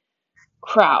nationalistic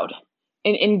crowd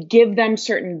and give them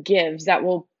certain gives that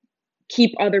will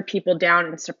keep other people down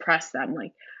and suppress them?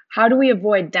 Like, how do we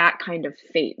avoid that kind of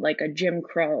fate, like a Jim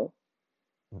Crow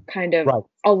kind of Right.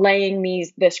 allaying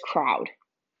this crowd?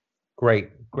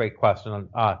 Great question.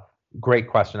 Great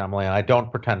question, Emily. And I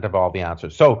don't pretend to have all the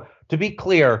answers. So to be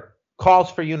clear,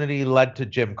 calls for unity led to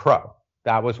Jim Crow.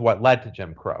 That was what led to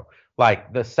Jim Crow.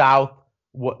 Like the South,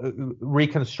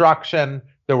 Reconstruction,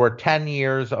 there were 10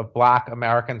 years of Black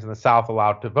Americans in the South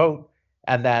allowed to vote.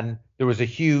 And then there was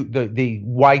the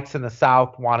whites in the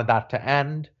South wanted that to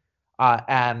end.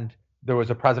 And there was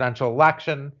a presidential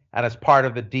election. And as part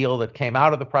of the deal that came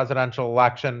out of the presidential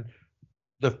election,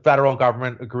 the federal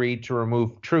government agreed to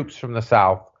remove troops from the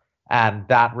South. And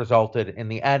that resulted in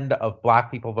the end of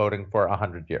Black people voting for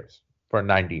 100 years, for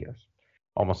 90 years,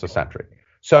 almost a century.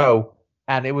 So,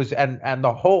 and it was, and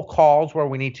the whole calls were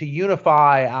we need to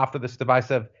unify after this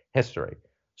divisive history.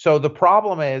 So the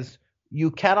problem is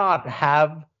you cannot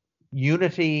have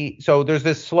unity. So there's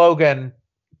this slogan,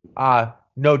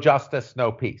 no justice,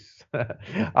 no peace.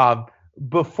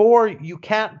 Before, you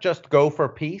can't just go for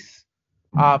peace.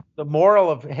 The moral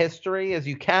of history is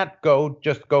you can't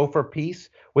just go for peace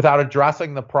without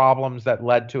addressing the problems that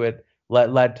led to it,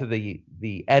 led to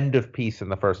the end of peace in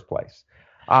the first place.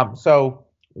 So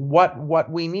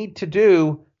what we need to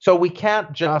do, so we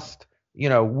can't just,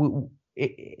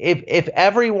 if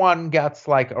everyone gets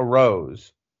like a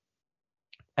rose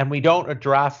and we don't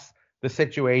address the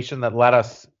situation that led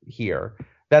us here,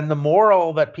 then the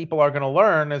moral that people are going to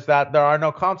learn is that there are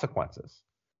no consequences.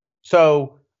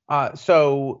 So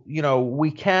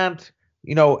we can't,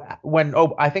 when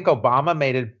I think Obama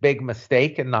made a big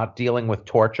mistake in not dealing with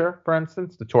torture, for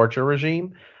instance, the torture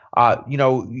regime.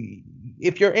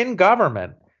 If you're in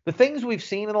government, the things we've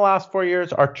seen in the last 4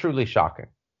 years are truly shocking.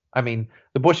 I mean,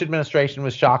 the Bush administration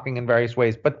was shocking in various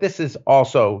ways, but this is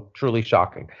also truly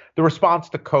shocking. The response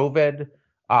to COVID,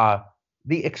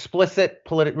 the explicit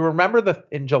political. Remember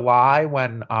in July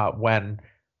when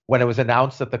it was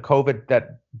announced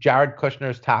that Jared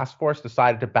Kushner's task force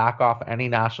decided to back off any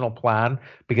national plan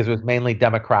because it was mainly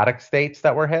Democratic states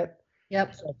that were hit.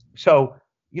 Yep. So,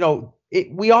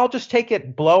 we all just take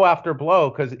it blow after blow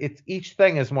because each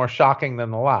thing is more shocking than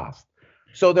the last.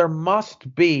 So there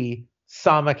must be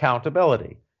some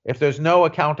accountability. If there's no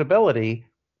accountability,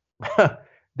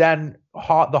 then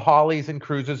the Hawleys and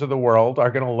Cruzes of the world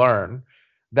are going to learn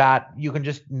that you can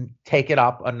just take it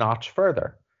up a notch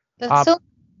further. That's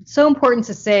so important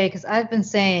to say, because I've been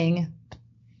saying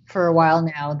for a while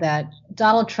now that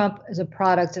Donald Trump is a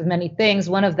product of many things.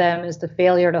 One of them is the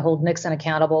failure to hold Nixon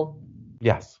accountable.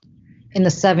 Yes. In the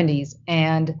 70s,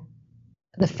 and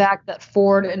the fact that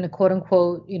Ford, in the quote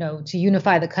unquote, to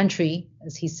unify the country,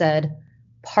 as he said,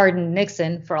 pardoned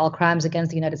Nixon for all crimes against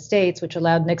the United States, which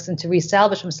allowed Nixon to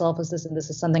reestablish himself as this, and this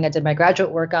is something I did my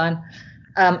graduate work on,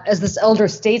 as this elder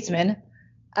statesman,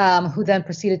 who then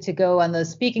proceeded to go on the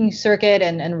speaking circuit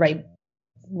and write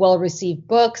well-received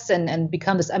books and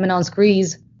become this eminence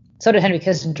grise. So did Henry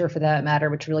Kissinger, for that matter,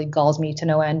 which really galls me to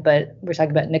no end, but we're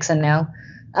talking about Nixon now.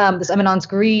 This eminence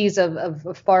grise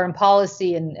of foreign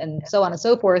policy and so on and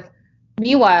so forth.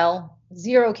 Meanwhile,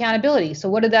 zero accountability. So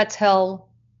what did that tell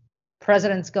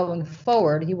presidents going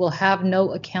forward? You will have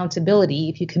no accountability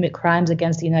if you commit crimes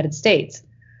against the United States.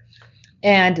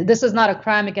 And this is not a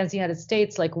crime against the United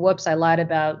States like, whoops, I lied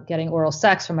about getting oral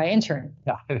sex from my intern.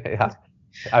 Yeah.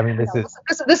 I mean,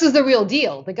 this is the real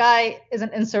deal. The guy is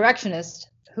an insurrectionist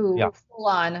who full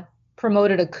on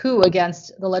promoted a coup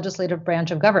against the legislative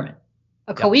branch of government.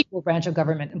 A co-equal branch of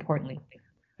government, importantly.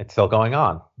 It's still going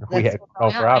on. We had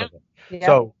over out of it. Yeah.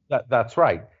 So that's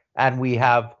right. And we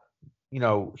have,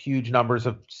 huge numbers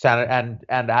of Senate.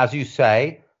 And as you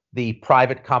say, the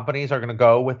private companies are going to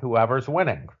go with whoever's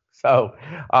winning. So,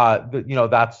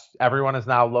 that's everyone is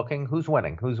now looking who's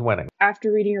winning.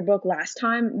 After reading your book last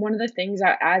time, one of the things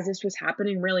that as this was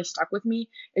happening really stuck with me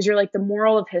is you're like, the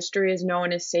moral of history is no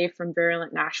one is safe from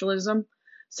virulent nationalism.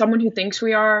 Someone who thinks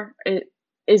we are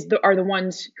are the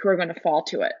ones who are going to fall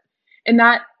to it. And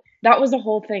that was the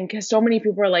whole thing, because so many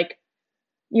people are like,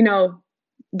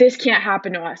 this can't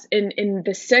happen to us. And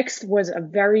the 6th was a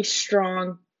very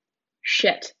strong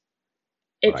shit.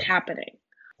 It's right. Happening.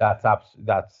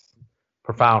 That's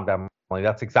profound, Emily.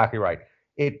 That's exactly right.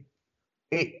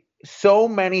 So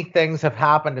many things have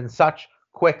happened in such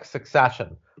quick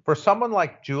succession. For someone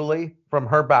like Julie, from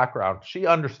her background, she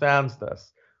understands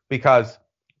this because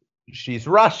she's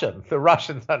Russian. The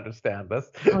Russians understand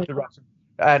this.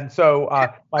 And so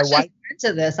my wife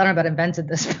invented this. I don't know about invented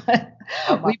this, but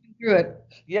we've been through it.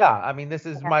 Yeah, I mean, this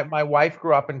is my wife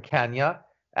grew up in Kenya,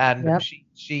 and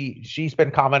she's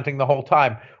been commenting the whole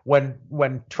time.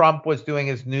 When Trump was doing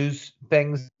his news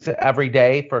things every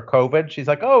day for COVID, she's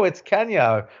like, "Oh, it's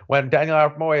Kenya." When Daniel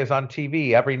Arap Moi is on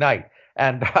TV every night,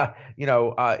 And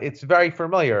it's very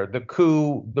familiar. The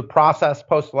coup, the process,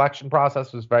 post-election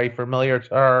process, was very familiar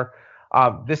to her.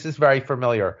 This is very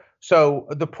familiar. So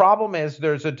the problem is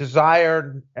there's a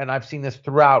desire, and I've seen this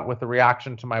throughout with the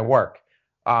reaction to my work.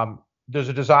 There's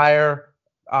a desire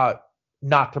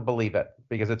not to believe it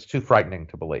because it's too frightening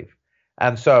to believe.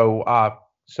 And so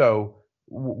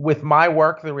with my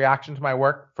work, the reaction to my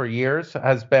work for years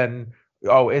has been,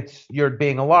 oh, you're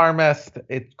being alarmist.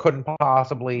 It couldn't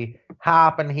possibly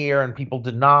happen here, and people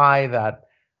deny that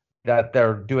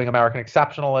they're doing American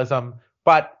exceptionalism.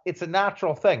 But it's a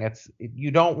natural thing. You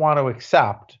don't want to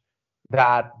accept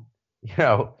that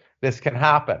this can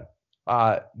happen.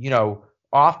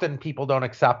 Often people don't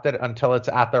accept it until it's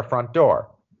at their front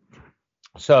door.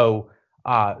 So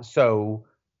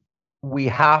we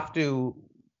have to.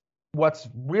 What's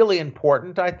really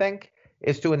important, I think,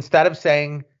 is to, instead of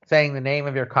saying the name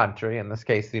of your country, in this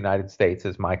case, the United States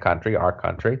is my country, our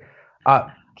country,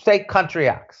 say country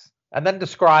X, and then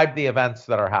describe the events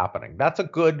that are happening. That's a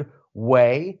good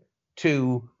way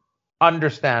to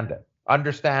understand it,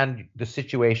 understand the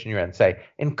situation you're in. Say,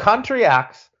 in country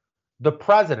X, the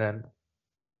president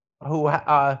who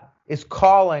is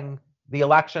calling the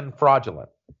election fraudulent.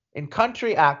 In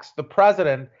country X, the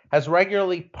president has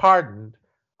regularly pardoned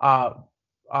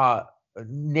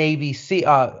Navy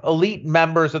elite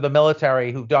members of the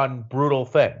military who've done brutal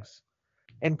things.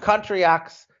 In country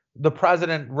X, the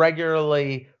president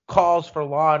regularly calls for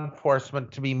law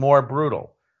enforcement to be more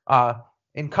brutal.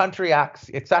 In country X,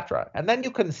 etc. And then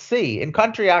you can see in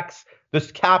country X,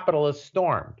 this Capitol is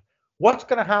stormed. What's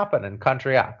going to happen in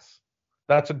country X?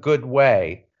 That's a good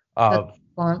way of,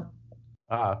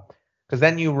 because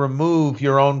then you remove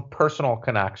your own personal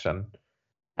connection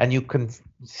and you can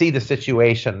see the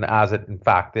situation as it in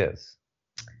fact is.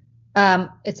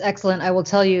 It's excellent. I will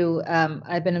tell you,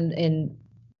 I've been in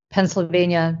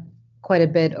Pennsylvania quite a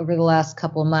bit over the last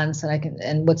couple of months,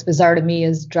 and what's bizarre to me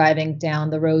is driving down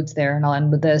the roads there, and I'll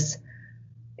end with this.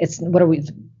 What are we,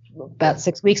 about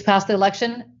 6 weeks past the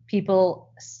election? People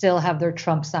still have their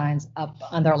Trump signs up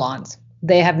on their lawns.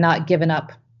 They have not given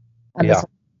up on this.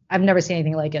 I've never seen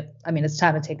anything like it. I mean, it's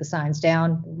time to take the signs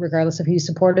down, regardless of who you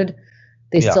supported.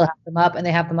 They still have them up, and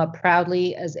they have them up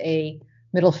proudly as a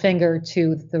middle finger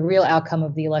to the real outcome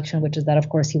of the election, which is that, of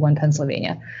course, he won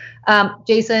Pennsylvania.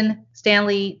 Jason,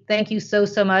 Stanley, thank you so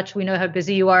much. We know how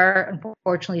busy you are.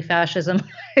 Unfortunately, fascism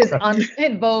is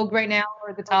in vogue right now,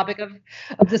 or the topic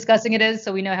of discussing it is.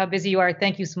 So we know how busy you are.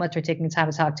 Thank you so much for taking the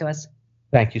time to talk to us.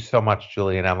 Thank you so much,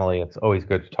 Julie and Emily. It's always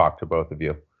good to talk to both of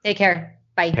you. Take care.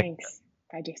 Bye. Thanks.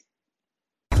 Bye, Jason.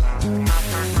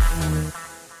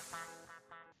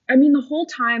 I mean, the whole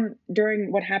time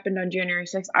during what happened on January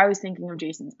 6th, I was thinking of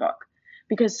Jason's book,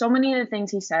 because so many of the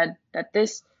things he said, that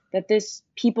this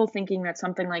people thinking that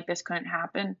something like this couldn't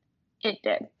happen, it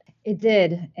did. It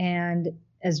did. And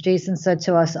as Jason said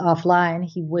to us offline,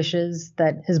 he wishes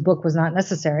that his book was not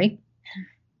necessary.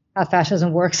 How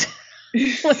fascism works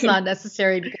was not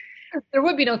necessary, because there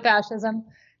would be no fascism.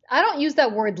 I don't use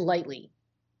that word lightly.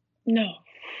 No.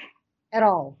 At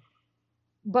all.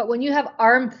 But when you have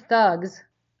armed thugs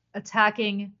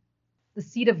attacking the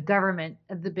seat of government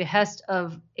at the behest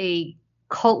of a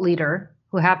cult leader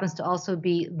who happens to also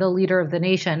be the leader of the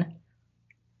nation,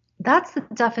 that's the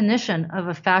definition of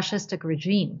a fascistic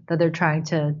regime that they're trying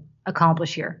to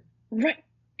accomplish here. Right.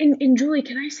 And Julie,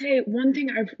 can I say one thing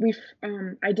we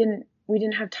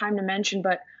didn't have time to mention,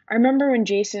 but I remember when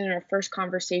Jason, in our first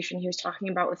conversation, he was talking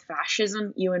about with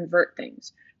fascism, you invert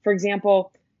things. For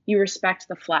example, you respect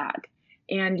the flag,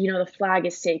 and the flag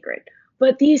is sacred.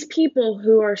 But these people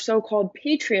who are so-called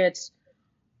patriots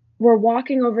were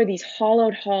walking over these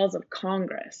hollowed halls of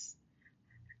Congress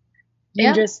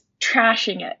and just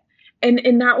trashing it.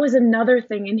 And that was another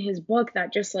thing in his book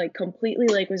that just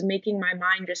completely was making my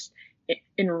mind just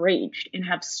enraged and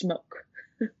have smoke.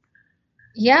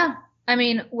 Yeah. I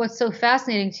mean, what's so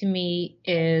fascinating to me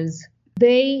is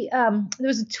there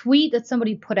was a tweet that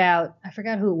somebody put out. I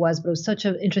forgot who it was, but it was such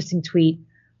an interesting tweet.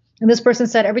 And this person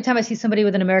said, every time I see somebody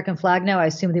with an American flag now, I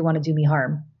assume they want to do me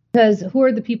harm. Because who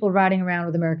are the people riding around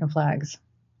with American flags?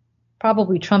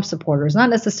 Probably Trump supporters. Not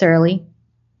necessarily.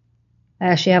 I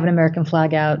actually have an American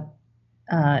flag out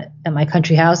at my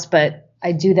country house, but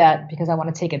I do that because I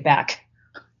want to take it back.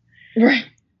 Right.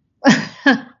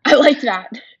 I like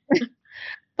that.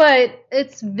 But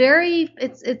it's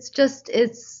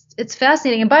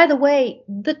fascinating. And by the way,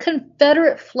 the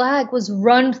Confederate flag was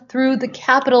run through the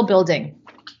Capitol building.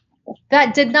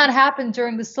 That did not happen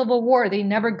during the Civil War. They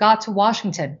never got to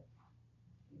Washington.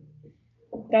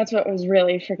 That's what was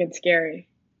really freaking scary.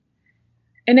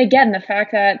 And again, the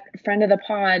fact that friend of the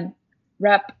pod,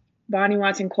 Rep. Bonnie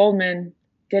Watson Coleman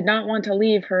did not want to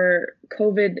leave her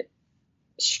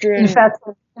COVID-strewn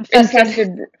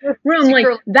infested room. Like,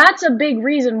 that's a big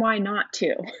reason why not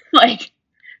to. Like,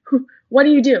 what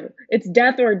do? It's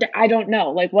death or I don't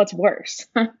know. Like, what's worse?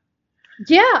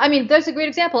 Yeah, I mean, there's a great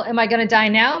example. Am I going to die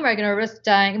now? Am I going to risk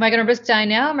dying? Am I going to risk dying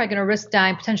now? Am I going to risk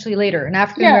dying potentially later? An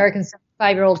African-American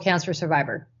 75-year-old cancer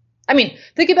survivor. I mean,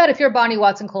 think about if you're Bonnie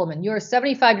Watson Coleman. You're a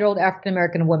 75-year-old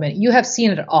African-American woman. You have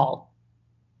seen it all.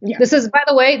 Yeah. This is, by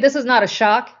the way, this is not a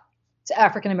shock to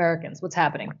African-Americans, what's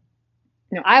happening.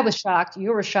 No. I was shocked.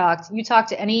 You were shocked. I talked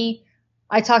to any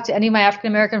of my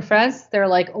African-American friends. They're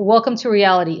like, welcome to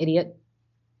reality, idiot.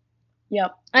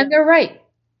 Yep. And they're right.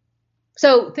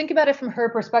 So think about it from her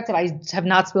perspective. I have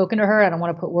not spoken to her. I don't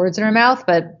want to put words in her mouth,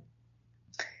 but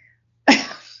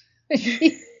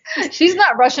she's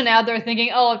not rushing out there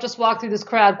thinking, oh, I'll just walk through this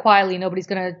crowd quietly. Nobody's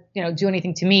going to, do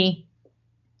anything to me.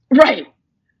 Right.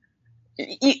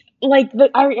 Like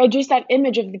just that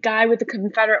image of the guy with the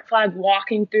Confederate flag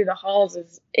walking through the halls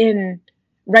is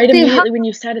immediately when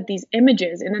you said it, these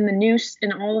images, and then the noose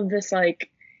and all of this,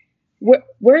 like,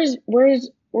 where's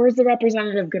the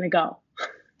representative going to go?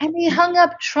 And they hung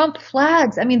up Trump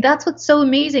flags. I mean, that's what's so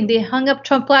amazing. They hung up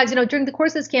Trump flags. During the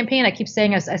course of this campaign, I keep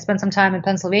saying I spent some time in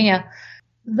Pennsylvania.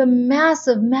 The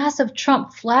massive, massive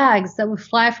Trump flags that would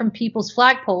fly from people's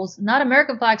flagpoles, not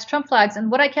American flags, Trump flags. And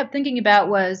what I kept thinking about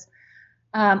was,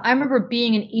 I remember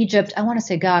being in Egypt, I want to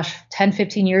say, 10,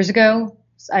 15 years ago.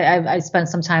 I spent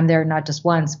some time there, not just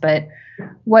once. But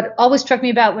what always struck me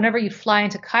about whenever you'd fly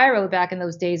into Cairo back in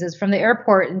those days is from the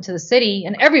airport into the city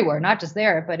and everywhere, not just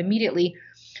there, but immediately,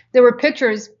 there were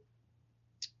pictures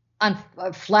on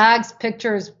flags,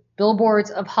 pictures, billboards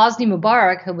of Hosni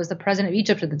Mubarak, who was the president of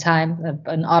Egypt at the time,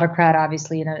 an autocrat,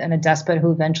 obviously, and a despot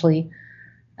who eventually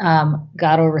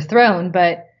got overthrown.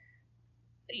 But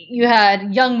you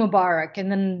had young Mubarak,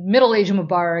 and then middle-aged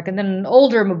Mubarak, and then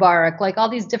older Mubarak, like all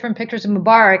these different pictures of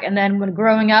Mubarak. And then when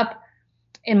growing up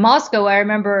in Moscow, I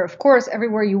remember, of course,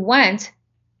 everywhere you went,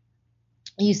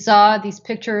 you saw these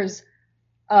pictures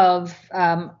of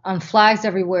on flags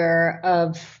everywhere,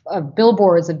 of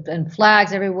billboards and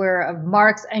flags everywhere of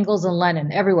Marx, Engels, and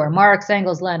Lenin everywhere. Marx,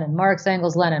 Engels, Lenin, Marx,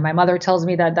 Engels, Lenin. My mother tells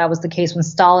me that was the case when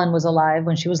Stalin was alive,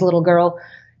 when she was a little girl.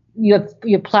 You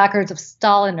have placards of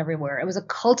Stalin everywhere. It was a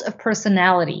cult of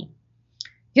personality.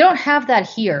 You don't have that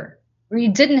here, or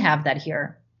you didn't have that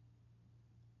here,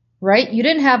 right? You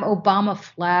didn't have Obama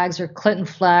flags or Clinton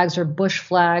flags or Bush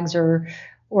flags or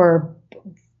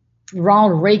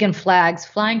Ronald Reagan flags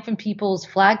flying from people's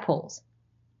flagpoles.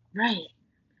 Right.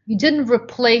 You didn't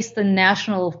replace the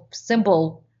national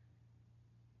symbol,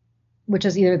 which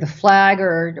is either the flag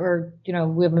or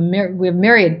we have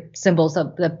myriad symbols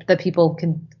that people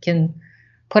can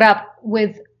put up,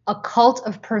 with a cult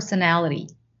of personality.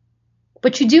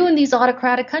 But you do in these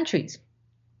autocratic countries.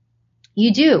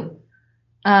 You do.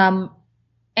 And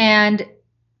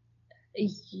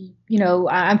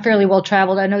I'm fairly well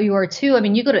traveled. I know you are too. I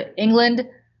mean, you go to England,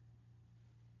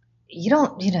 you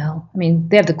don't,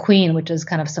 they have the Queen, which is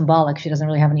kind of symbolic. She doesn't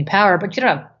really have any power, but you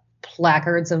don't have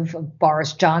placards of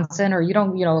Boris Johnson, or you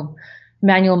don't,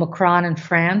 Emmanuel Macron in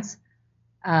France.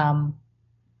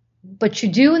 But you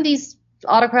do in these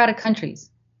autocratic countries.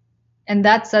 And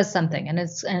that says something. And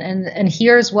it's, and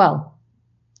here as well,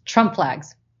 Trump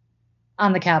flags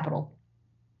on the Capitol.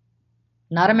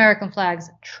 Not American flags,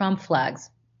 Trump flags.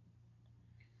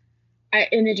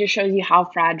 And it just shows you how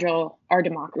fragile our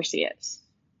democracy is.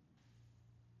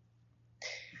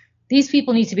 These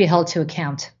people need to be held to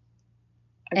account.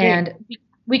 Okay. And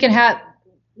we can have,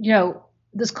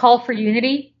 this call for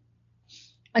unity.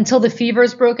 Until the fever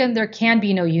is broken, there can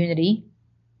be no unity,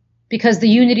 because the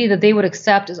unity that they would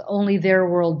accept is only their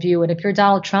worldview. And if you're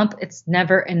Donald Trump, it's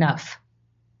never enough.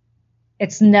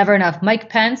 It's never enough. Mike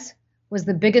Pence was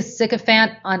the biggest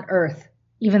sycophant on earth.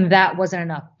 Even that wasn't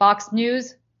enough. Fox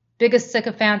News, biggest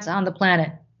sycophants on the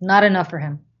planet. Not enough for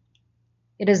him.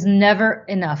 It is never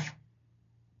enough.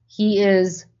 He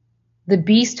is the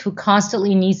beast who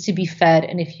constantly needs to be fed.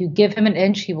 And if you give him an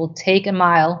inch, he will take a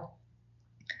mile.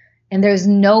 And there's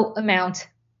no amount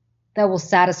that will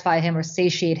satisfy him or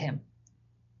satiate him.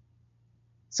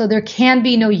 So there can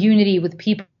be no unity with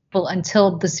people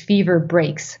until this fever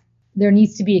breaks. There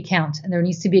needs to be account, and there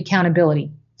needs to be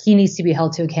accountability. He needs to be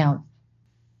held to account.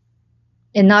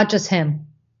 And not just him.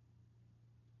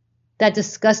 That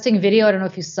disgusting video, I don't know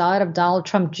if you saw it, of Donald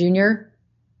Trump Jr.,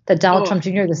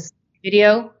 this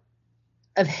video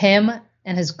of him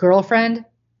and his girlfriend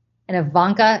and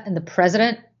Ivanka and the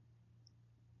president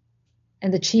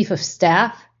and the chief of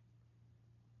staff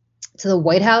to the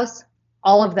White House,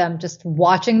 all of them just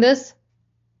watching this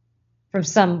from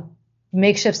some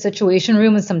makeshift situation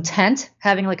room in some tent,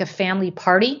 having like a family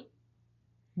party,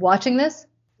 watching this.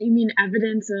 You mean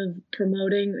evidence of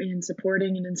promoting and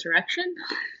supporting an insurrection?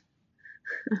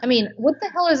 I mean, what the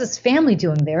hell is this family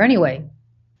doing there anyway?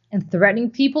 And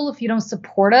threatening people if you don't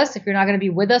support us, if you're not going to be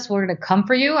with us, we're going to come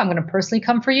for you. I'm going to personally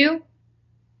come for you.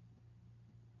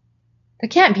 There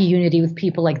can't be unity with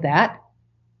people like that.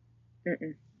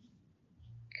 Mm-mm.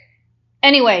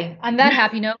 Anyway, on that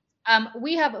happy note,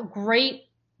 we have a great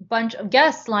bunch of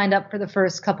guests lined up for the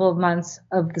first couple of months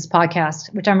of this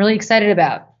podcast, which I'm really excited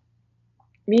about.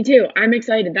 Me too. I'm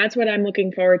excited. That's what I'm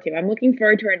looking forward to. I'm looking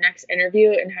forward to our next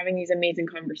interview and having these amazing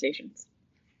conversations.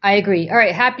 I agree. All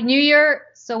right. Happy New Year.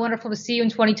 So wonderful to see you in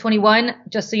 2021.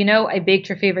 Just so you know, I baked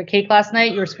your favorite cake last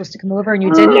night. You were supposed to come over and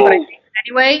you didn't, but I baked it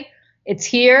anyway. It's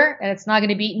here and it's not going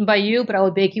to be eaten by you, but I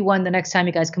will bake you one the next time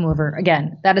you guys come over.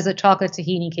 Again, that is a chocolate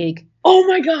tahini cake. Oh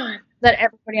my God. That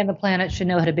everybody on the planet should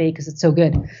know how to bake because it's so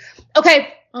good.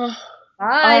 Okay. Oh. Bye.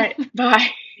 All right. Bye.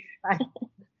 Bye.